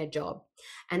aren't doing their job.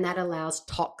 And that allows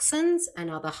toxins and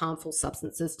other harmful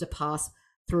substances to pass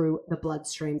through the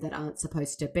bloodstream that aren't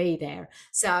supposed to be there.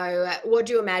 So what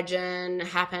do you imagine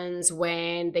happens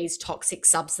when these toxic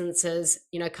substances,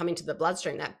 come into the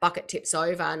bloodstream? That bucket tips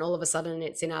over and all of a sudden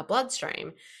it's in our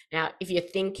bloodstream. Now, if you're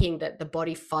thinking that the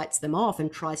body fights them off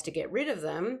and tries to get rid of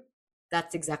them,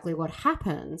 that's exactly what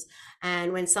happens.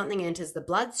 And when something enters the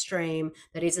bloodstream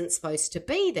that isn't supposed to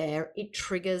be there, it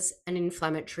triggers an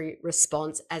inflammatory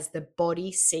response as the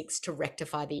body seeks to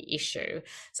rectify the issue.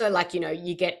 So like,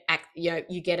 you get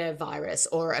a virus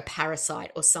or a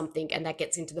parasite or something, and that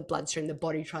gets into the bloodstream, the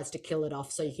body tries to kill it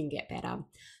off so you can get better.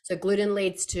 So gluten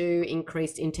leads to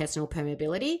increased intestinal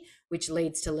permeability, which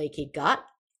leads to leaky gut,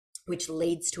 which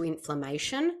leads to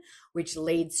inflammation, which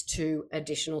leads to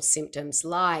additional symptoms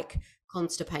like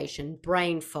constipation,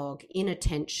 brain fog,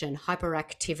 inattention,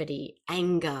 hyperactivity,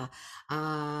 anger,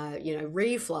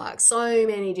 reflux, so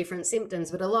many different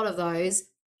symptoms, but a lot of those,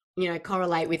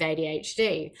 correlate with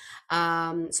ADHD.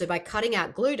 So by cutting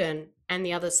out gluten and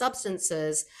the other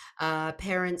substances,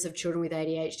 parents of children with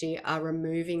ADHD are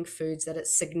removing foods that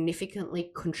significantly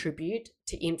contribute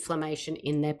to inflammation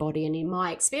in their body. And in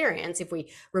my experience, if we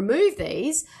remove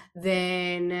these,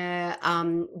 then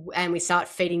and we start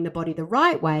feeding the body the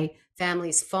right way,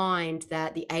 families find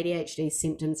that the ADHD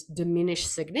symptoms diminish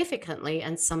significantly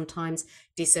and sometimes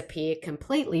disappear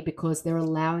completely because they're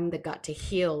allowing the gut to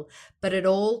heal. But it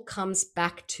all comes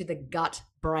back to the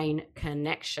gut-brain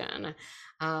connection.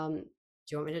 Do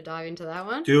you want me to dive into that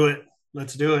one? Do it.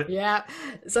 Let's do it. Yeah.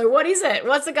 So what is it?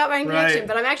 What's the gut-brain connection?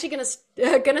 But I'm actually going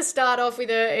to start off with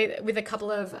a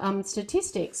couple of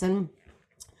statistics, and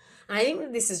I think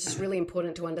that this is just really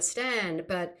important to understand.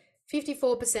 But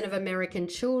 54% of American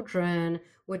children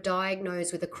were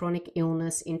diagnosed with a chronic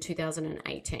illness in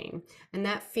 2018. And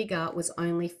that figure was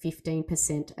only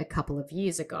 15% a couple of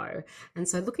years ago. And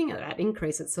so looking at that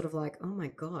increase, it's sort of like, oh my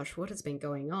gosh, what has been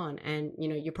going on? And,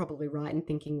 you're probably right in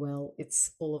thinking, well,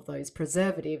 it's all of those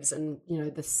preservatives and,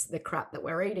 the crap that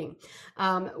we're eating.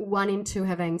 1 in 2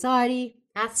 have anxiety,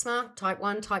 asthma, type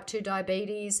 1, type 2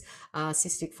 diabetes,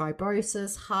 cystic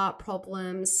fibrosis, heart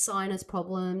problems, sinus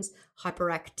problems,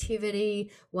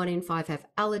 hyperactivity. 1 in 5 have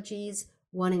allergies.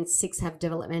 1 in 6 have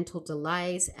developmental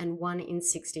delays, and 1 in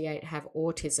 68 have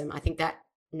autism. I think that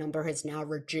number has now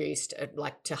reduced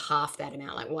to half that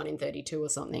amount, like 1 in 32 or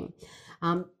something.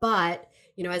 But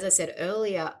as I said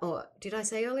earlier, or did I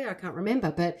say earlier? I can't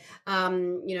remember. But,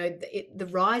 the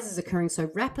rise is occurring so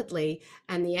rapidly.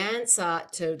 And the answer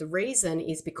to the reason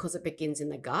is because it begins in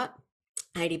the gut.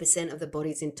 80% of the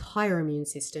body's entire immune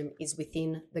system is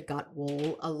within the gut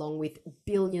wall, along with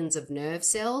billions of nerve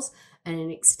cells and an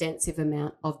extensive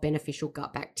amount of beneficial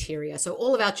gut bacteria. So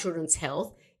all of our children's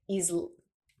health is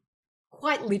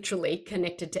quite literally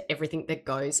connected to everything that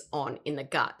goes on in the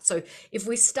gut. So if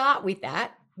we start with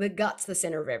that, the gut's the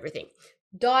center of everything.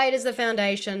 Diet is the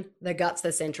foundation, the gut's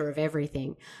the center of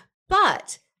everything.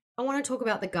 But I want to talk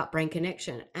about the gut-brain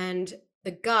connection. And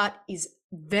the gut is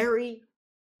very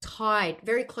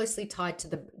closely tied to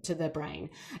the brain,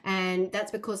 and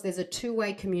that's because there's a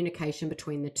two-way communication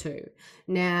between the two.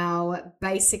 Now,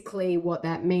 basically what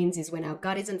that means is when our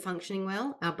gut isn't functioning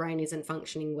well, our brain isn't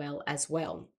functioning well as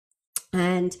well.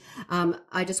 And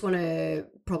I just want to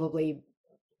probably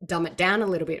dumb it down a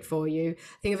little bit for you.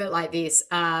 Think of it like this.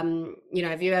 Have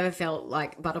you ever felt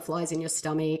like butterflies in your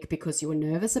stomach because you were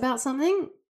nervous about something?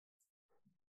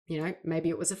 Maybe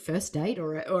it was a first date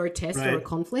or a test, right, or a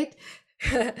conflict.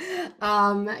 They're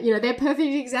perfect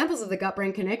examples of the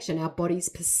gut-brain connection. Our bodies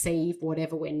perceive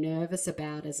whatever we're nervous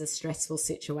about as a stressful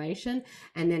situation,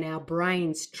 and then our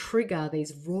brains trigger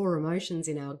these raw emotions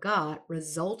in our gut,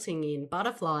 resulting in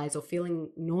butterflies or feeling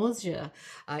nausea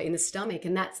in the stomach,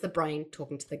 and that's the brain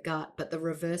talking to the gut. But the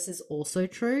reverse is also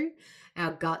true.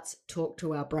 Our guts talk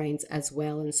to our brains as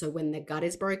well. And so when the gut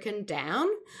is broken down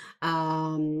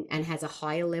and has a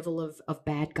higher level of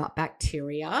bad gut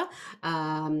bacteria,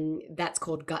 that's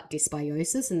called gut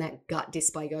dysbiosis. And that gut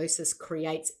dysbiosis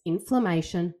creates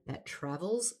inflammation that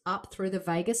travels up through the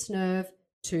vagus nerve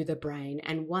to the brain.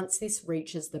 And once this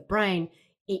reaches the brain,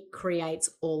 it creates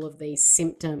all of these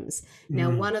symptoms. Now,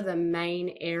 one of the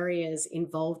main areas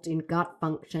involved in gut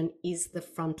function is the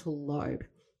frontal lobe,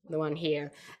 the one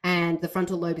here. And the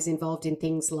frontal lobe is involved in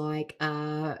things like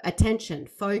attention,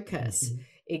 focus,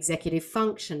 executive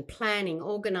function, planning,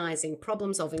 organizing,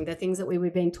 problem solving, the things that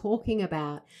we've been talking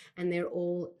about. And they're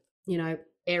all,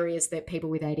 areas that people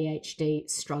with ADHD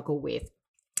struggle with.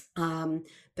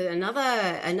 But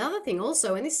another thing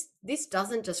also, and this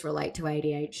doesn't just relate to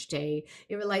ADHD,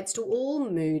 it relates to all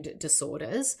mood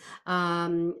disorders.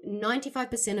 95%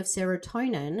 of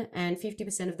serotonin and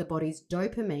 50% of the body's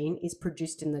dopamine is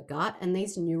produced in the gut, and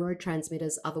these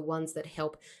neurotransmitters are the ones that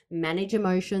help manage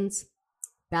emotions,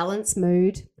 balance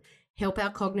mood, help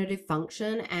our cognitive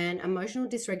function, and emotional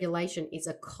dysregulation is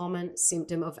a common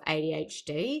symptom of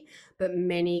ADHD, but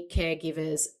many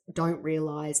caregivers don't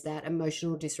realize that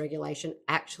emotional dysregulation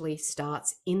actually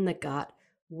starts in the gut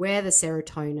where the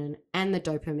serotonin and the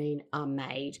dopamine are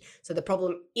made. So the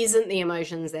problem isn't the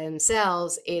emotions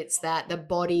themselves, it's that the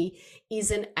body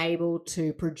isn't able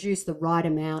to produce the right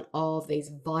amount of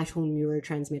these vital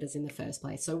neurotransmitters in the first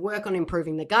place. So work on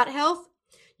improving the gut health,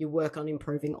 you work on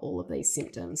improving all of these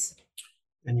symptoms.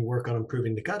 And you work on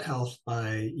improving the gut health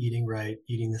by eating right,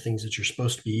 eating the things that you're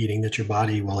supposed to be eating that your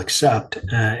body will accept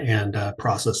and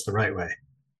process the right way.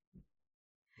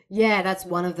 Yeah, that's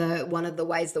one of the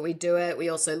ways that we do it. We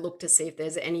also look to see if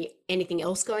there's anything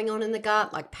else going on in the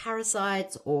gut, like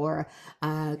parasites or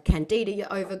candida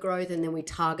overgrowth, and then we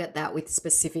target that with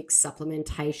specific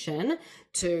supplementation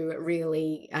to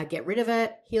really get rid of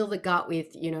it, heal the gut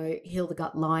with, heal the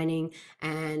gut lining,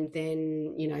 and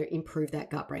then improve that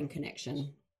gut-brain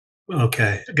connection.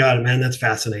 Okay, got it, man. That's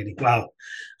fascinating. Wow,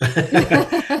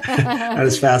 that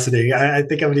is fascinating. I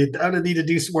think I'm gonna need to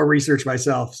do some more research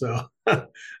myself. So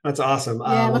that's awesome.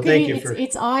 Yeah, Well, look at thank it. you for.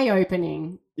 It's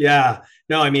eye-opening. Yeah,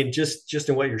 no, I mean just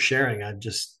in what you're sharing, I'm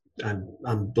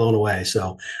blown away.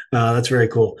 So that's very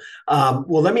cool.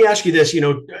 Well, let me ask you this.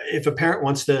 If a parent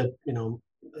wants to, a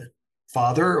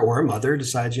father or a mother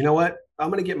decides, you know what, I'm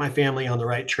going to get my family on the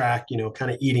right track.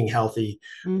 Kind of eating healthy,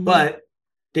 but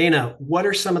Dana, what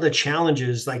are some of the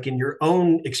challenges, like in your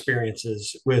own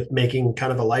experiences with making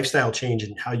kind of a lifestyle change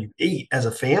in how you eat as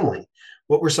a family?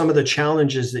 What were some of the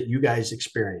challenges that you guys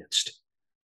experienced?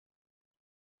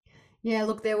 Yeah,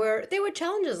 look, there were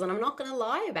challenges, and I'm not going to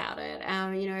lie about it.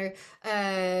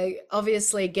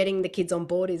 Obviously, getting the kids on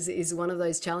board is one of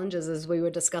those challenges, as we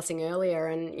were discussing earlier.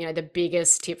 And the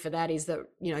biggest tip for that is that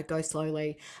go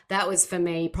slowly. That was for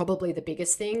me probably the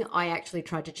biggest thing. I actually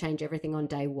tried to change everything on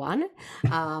day one,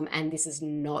 and this is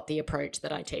not the approach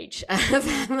that I teach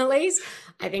families.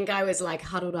 I think I was like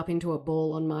huddled up into a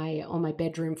ball on my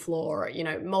bedroom floor.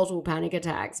 Multiple panic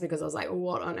attacks because I was like,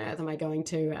 what on earth am I going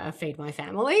to feed my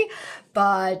family?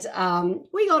 But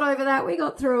we got over that, we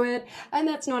got through it, and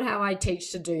that's not how I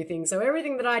teach to do things. So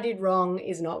everything that I did wrong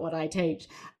is not what I teach.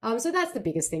 So that's the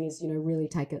biggest thing is, really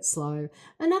take it slow.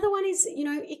 Another one is,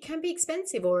 it can be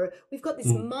expensive, or we've got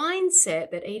this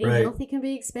mindset that eating Right. healthy can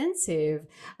be expensive.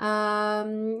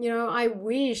 I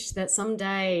wish that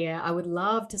someday I would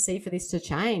love to see for this to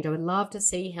change. I would love to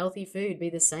see healthy food be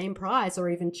the same price or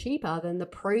even cheaper than the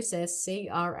processed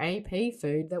CRAP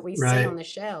food that we see Right. on the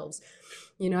shelves.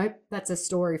 That's a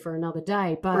story for another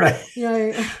day. But,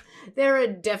 Right. there are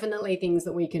definitely things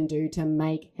that we can do to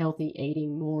make healthy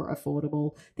eating more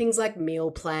affordable. Things like meal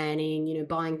planning,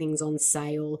 buying things on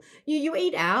sale. You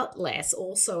eat out less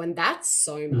also, and that's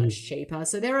so much cheaper.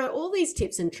 So there are all these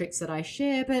tips and tricks that I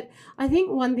share. But I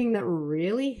think one thing that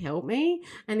really helped me,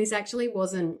 and this actually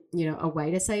wasn't, a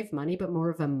way to save money, but more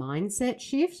of a mindset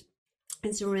shift,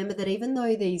 is to remember that even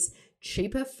though these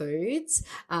cheaper foods,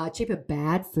 cheaper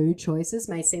bad food choices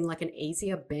may seem like an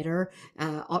easier, better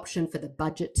option for the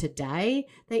budget today,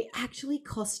 they actually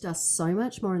cost us so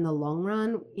much more in the long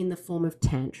run in the form of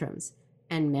tantrums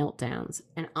and meltdowns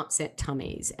and upset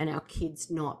tummies and our kids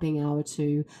not being able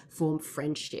to form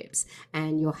friendships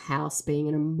and your house being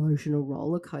an emotional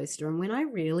roller coaster. And when I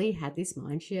really had this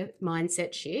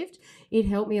mindset shift, it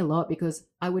helped me a lot because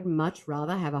I would much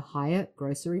rather have a higher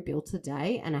grocery bill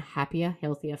today and a happier,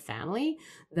 healthier family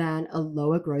than a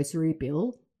lower grocery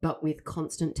bill but with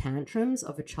constant tantrums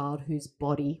of a child whose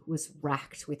body was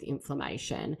racked with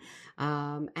inflammation,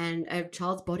 and a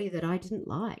child's body that I didn't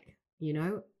like.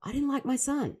 I didn't like my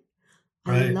son.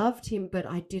 I Right. loved him, but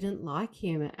I didn't like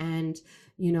him. And,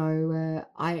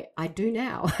 I do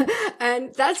now.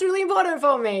 And that's really important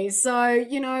for me. So,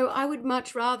 I would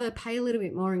much rather pay a little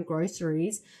bit more in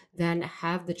groceries than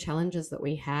have the challenges that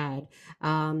we had.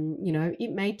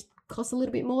 It may cost a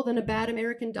little bit more than a bad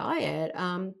American diet,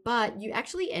 but you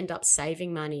actually end up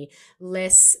saving money,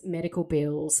 less medical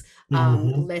bills,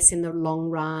 less in the long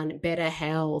run, better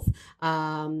health,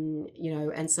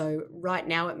 and so right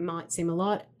now it might seem a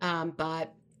lot,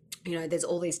 but there's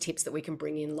all these tips that we can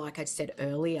bring in, like I said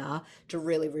earlier, to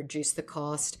really reduce the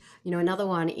cost. Another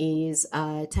one is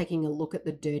taking a look at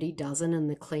the Dirty Dozen and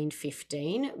the Clean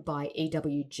 15 by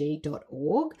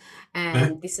ewg.org.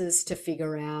 And this is to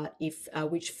figure out if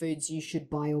which foods you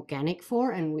should buy organic for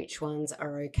and which ones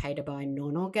are okay to buy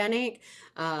non-organic.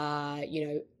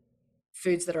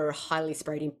 Foods that are highly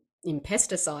sprayed in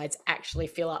pesticides actually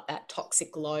fill up that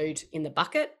toxic load in the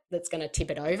bucket that's going to tip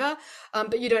it over.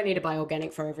 But you don't need to buy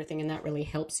organic for everything, and that really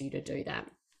helps you to do that.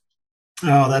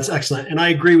 Oh, that's excellent. And I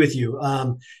agree with you.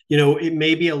 It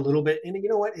may be a little bit, and you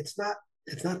know what? It's not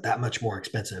that much more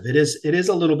expensive. It is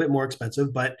a little bit more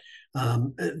expensive, but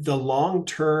the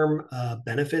long-term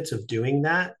benefits of doing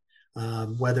that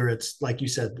whether it's like you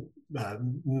said,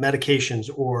 medications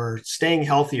or staying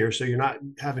healthier, so you're not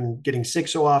getting sick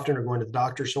so often or going to the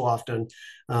doctor so often.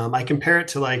 I compare it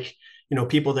to like,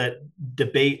 people that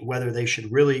debate whether they can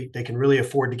really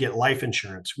afford to get life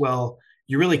insurance. Well,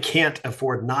 you really can't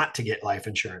afford not to get life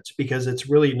insurance because it's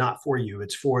really not for you.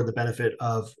 It's for the benefit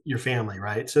of your family,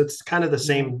 right? So it's kind of the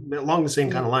same, along the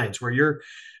same kind of lines, where you're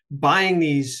buying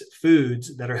these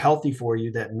foods that are healthy for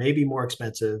you that may be more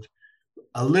expensive,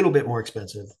 a little bit more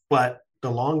expensive, but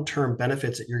the long-term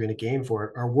benefits that you're going to gain for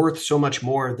it are worth so much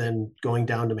more than going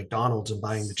down to McDonald's and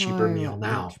buying the cheaper meal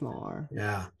now. Much more.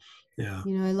 Yeah. Yeah.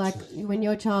 Like when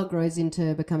your child grows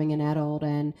into becoming an adult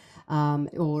and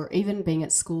or even being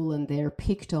at school and they're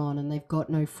picked on and they've got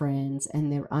no friends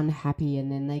and they're unhappy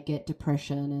and then they get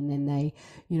depression and then they,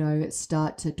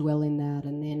 start to dwell in that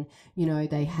and then,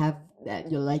 they have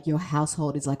that, like your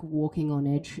household is like walking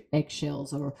on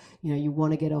eggshells or, you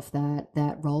want to get off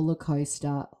that roller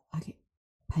coaster. Like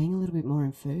paying a little bit more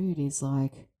in food is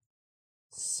like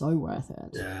so worth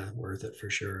it. Yeah, worth it for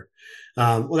sure.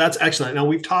 Well, that's excellent. Now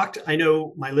we've talked, I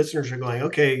know my listeners are going,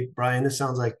 okay, Brian, this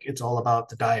sounds like it's all about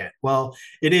the diet. Well,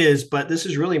 it is, but this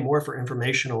is really more for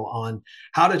informational on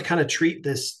how to kind of treat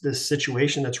this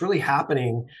situation that's really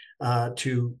happening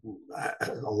to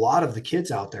a lot of the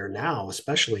kids out there now,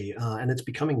 especially, and it's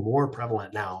becoming more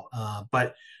prevalent now.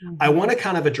 But I want to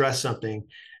kind of address something.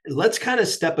 Let's kind of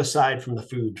step aside from the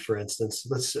food, for instance.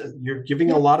 You're giving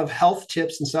a lot of health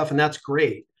tips and stuff, and that's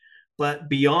great. But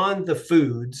beyond the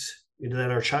foods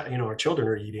that our children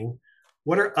are eating,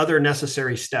 what are other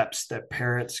necessary steps that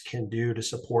parents can do to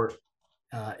support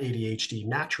ADHD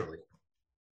naturally?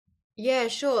 Yeah,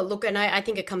 sure. Look, and I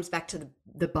think it comes back to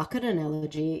the bucket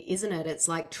analogy, isn't it? It's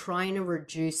like trying to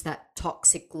reduce that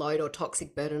toxic load or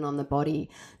toxic burden on the body.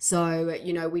 So,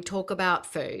 we talk about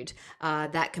food,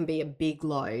 that can be a big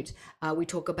load. We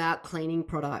talk about cleaning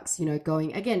products,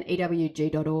 going again,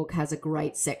 ewg.org has a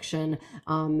great section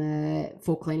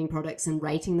for cleaning products and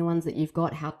rating the ones that you've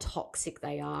got, how toxic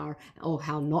they are or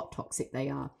how not toxic they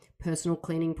are. Personal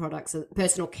cleaning products,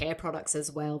 personal care products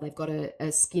as well. They've got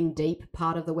a skin deep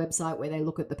part of the website where they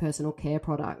look at the personal care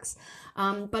products.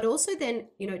 But also then,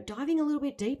 diving a little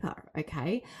bit deeper,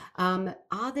 okay?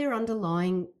 Are there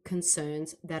underlying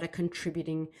concerns that are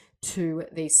contributing to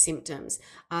these symptoms?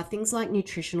 Things like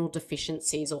nutritional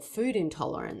deficiencies or food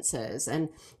intolerances. And,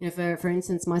 for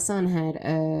instance, my son had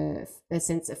a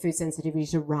food sensitivity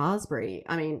to raspberry.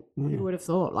 I mean, who would have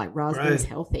thought like raspberry is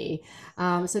healthy?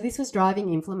 So this was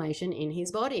driving inflammation in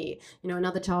his body.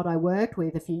 Another child I worked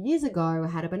with a few years ago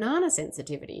had a banana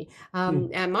sensitivity.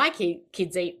 And my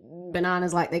kids eat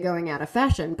bananas like they're going out of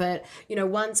fashion. But,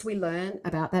 once we learn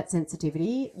about that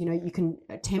sensitivity, you can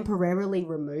temporarily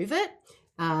remove it.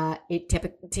 It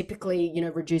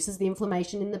typically, reduces the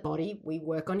inflammation in the body. We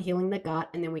work on healing the gut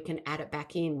and then we can add it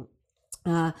back in.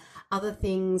 Other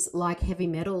things like heavy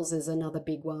metals is another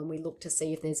big one. We look to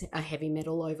see if there's a heavy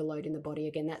metal overload in the body.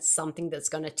 Again, that's something that's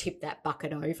going to tip that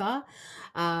bucket over.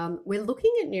 We're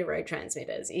looking at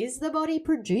neurotransmitters. Is the body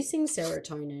producing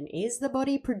serotonin? Is the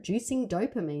body producing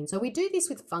dopamine? So we do this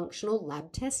with functional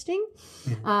lab testing.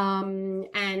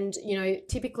 And,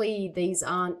 typically these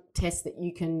aren't tests that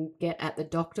you can get at the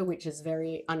doctor, which is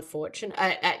very unfortunate.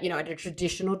 At a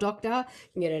traditional doctor,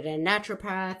 you can get it at a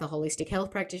naturopath, a holistic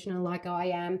health practitioner like I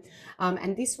am.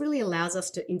 And this really allows us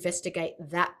to investigate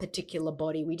that particular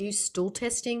body. We do stool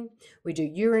testing, we do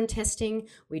urine testing,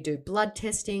 we do blood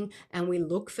testing, and we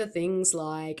look for things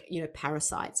like,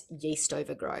 parasites, yeast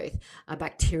overgrowth,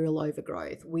 bacterial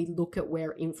overgrowth. We look at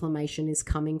where inflammation is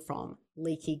coming from,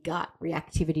 leaky gut,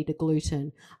 reactivity to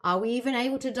gluten. Are we even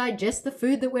able to digest the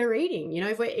food that we're eating?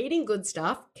 If we're eating good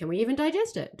stuff, can we even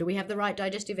digest it? Do we have the right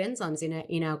digestive enzymes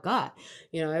in our gut?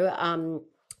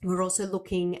 We're also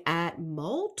looking at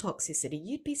mold toxicity.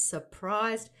 You'd be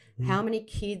surprised how many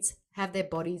kids have their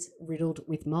bodies riddled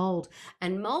with mold.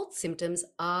 And mold symptoms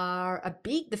are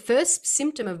the first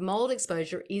symptom of mold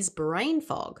exposure is brain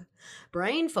fog.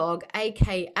 Brain fog,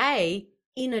 aka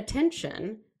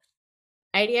inattention,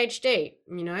 ADHD,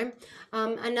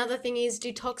 Another thing is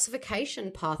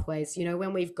detoxification pathways.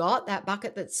 When we've got that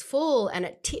bucket that's full and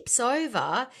it tips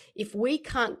over, if we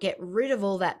can't get rid of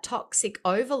all that toxic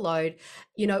overload,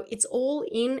 it's all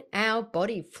in our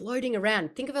body floating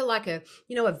around. Think of it like a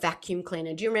vacuum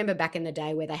cleaner. Do you remember back in the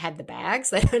day where they had the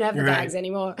bags? They don't have the bags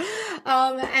anymore.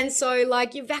 And so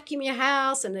like you vacuum your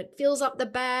house and it fills up the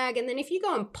bag. And then if you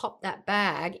go and pop that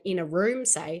bag in a room,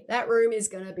 say, that room is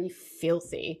going to be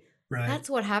filthy. Right. That's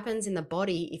what happens in the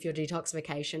body if your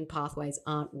detoxification pathways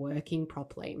aren't working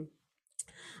properly.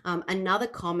 Another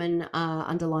common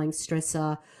underlying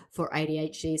stressor for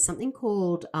ADHD is something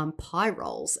called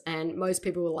pyrroles. And most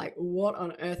people were like, what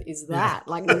on earth is that?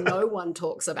 Yeah. Like, no one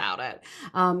talks about it.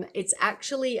 It's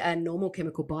actually a normal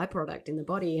chemical byproduct in the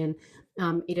body. And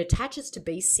it attaches to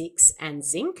B6 and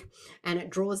zinc, and it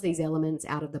draws these elements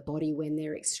out of the body when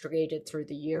they're excreted through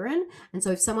the urine. And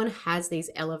so if someone has these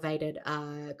elevated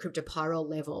cryptopyrrole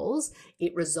levels,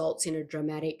 it results in a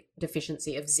dramatic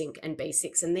deficiency of zinc and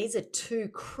B6. And these are two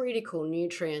critical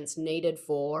nutrients needed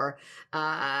for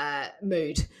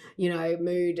mood,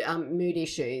 mood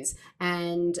issues.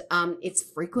 And it's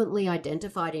frequently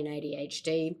identified in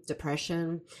ADHD,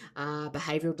 depression,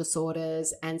 behavioral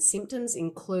disorders, and symptoms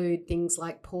include things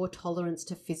like poor tolerance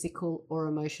to physical or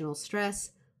emotional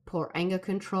stress, poor anger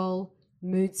control,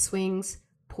 mood swings,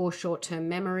 poor short-term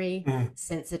memory,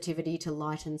 sensitivity to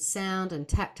light and sound, and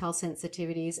tactile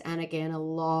sensitivities. And again, a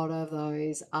lot of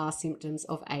those are symptoms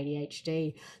of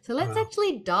ADHD. So let's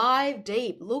actually dive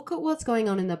deep, look at what's going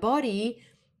on in the body,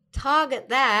 target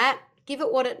that, give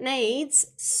it what it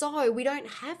needs, so we don't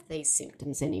have these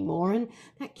symptoms anymore, and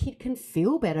that kid can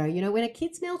feel better. When a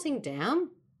kid's melting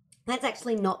down, that's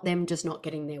actually not them just not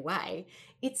getting their way.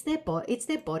 It's their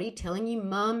body telling you,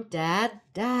 Mum, Dad,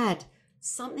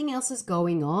 something else is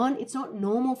going on. It's not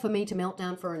normal for me to melt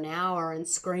down for an hour and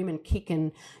scream and kick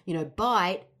and,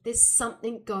 bite. There's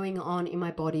something going on in my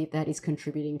body that is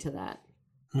contributing to that.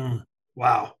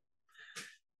 Wow.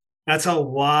 That's a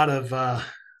lot of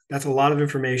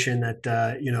information that,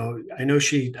 I know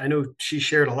she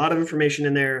shared a lot of information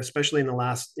in there, especially in the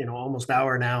last, almost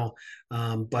hour now.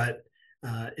 But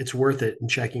it's worth it in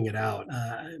checking it out.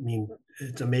 I mean,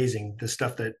 it's amazing, the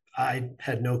stuff that I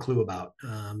had no clue about.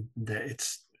 I'm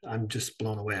just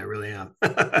blown away. I really am.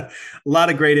 A lot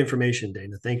of great information,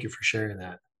 Dana. Thank you for sharing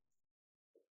that.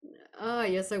 Oh,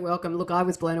 you're so welcome. Look, I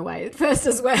was blown away at first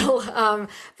as well.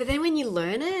 But then when you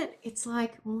learn it, it's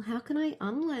like, well, how can I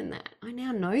unlearn that? I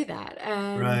now know that.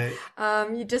 And right.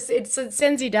 it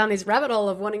sends you down this rabbit hole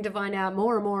of wanting to find out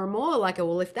more and more and more. Like,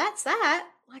 well, if that's that,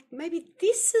 like maybe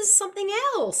this is something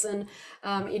else. And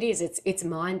it's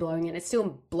mind blowing, and it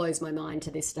still blows my mind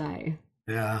to this day.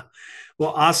 Yeah.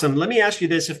 Well, awesome. Let me ask you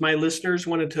this. If my listeners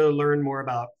wanted to learn more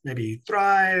about maybe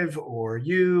Thrive or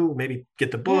you, maybe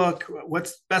get the book,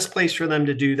 what's the best place for them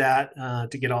to do that,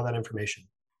 to get all that information?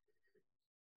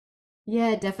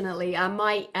 Yeah, definitely.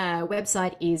 My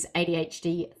website is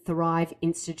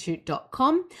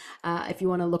ADHDthriveinstitute.com. If you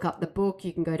want to look up the book,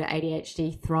 you can go to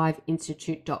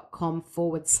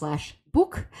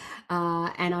ADHDthriveinstitute.com/book.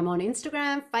 And I'm on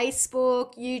Instagram,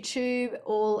 Facebook, YouTube,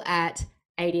 all at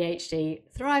ADHD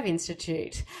Thrive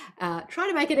Institute. Try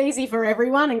to make it easy for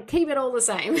everyone and keep it all the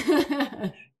same.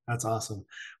 That's awesome.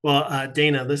 Well,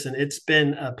 Dana, listen, it's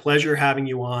been a pleasure having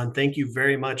you on. Thank you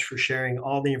very much for sharing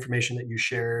all the information that you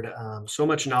shared. So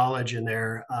much knowledge in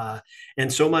there,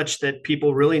 and so much that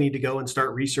people really need to go and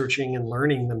start researching and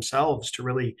learning themselves to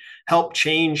really help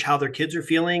change how their kids are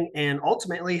feeling, and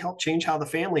ultimately help change how the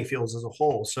family feels as a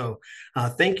whole. So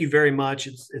thank you very much.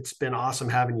 It's been awesome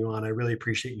having you on. I really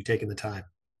appreciate you taking the time.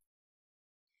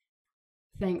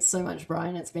 Thanks so much,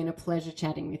 Brian. It's been a pleasure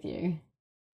chatting with you.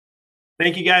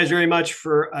 Thank you guys very much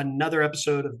for another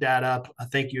episode of Dad Up.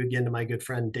 Thank you again to my good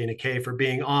friend Dana Kay for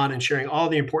being on and sharing all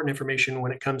the important information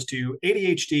when it comes to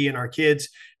ADHD in our kids.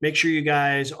 Make sure you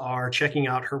guys are checking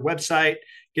out her website,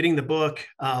 getting the book,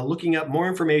 looking up more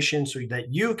information so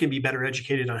that you can be better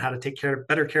educated on how to take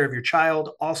better care of your child,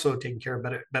 also taking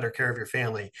better care of your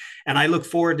family. And I look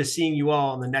forward to seeing you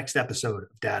all in the next episode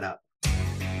of Dad Up.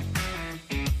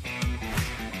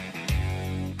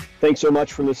 Thanks so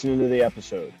much for listening to the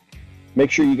episode. Make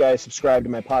sure you guys subscribe to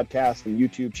my podcast and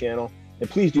YouTube channel. And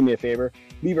please do me a favor,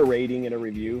 leave a rating and a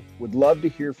review. Would love to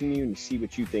hear from you and see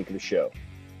what you think of the show.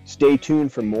 Stay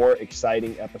tuned for more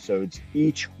exciting episodes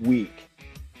each week.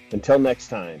 Until next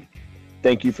time,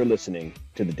 thank you for listening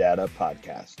to the Dad Up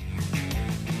Podcast.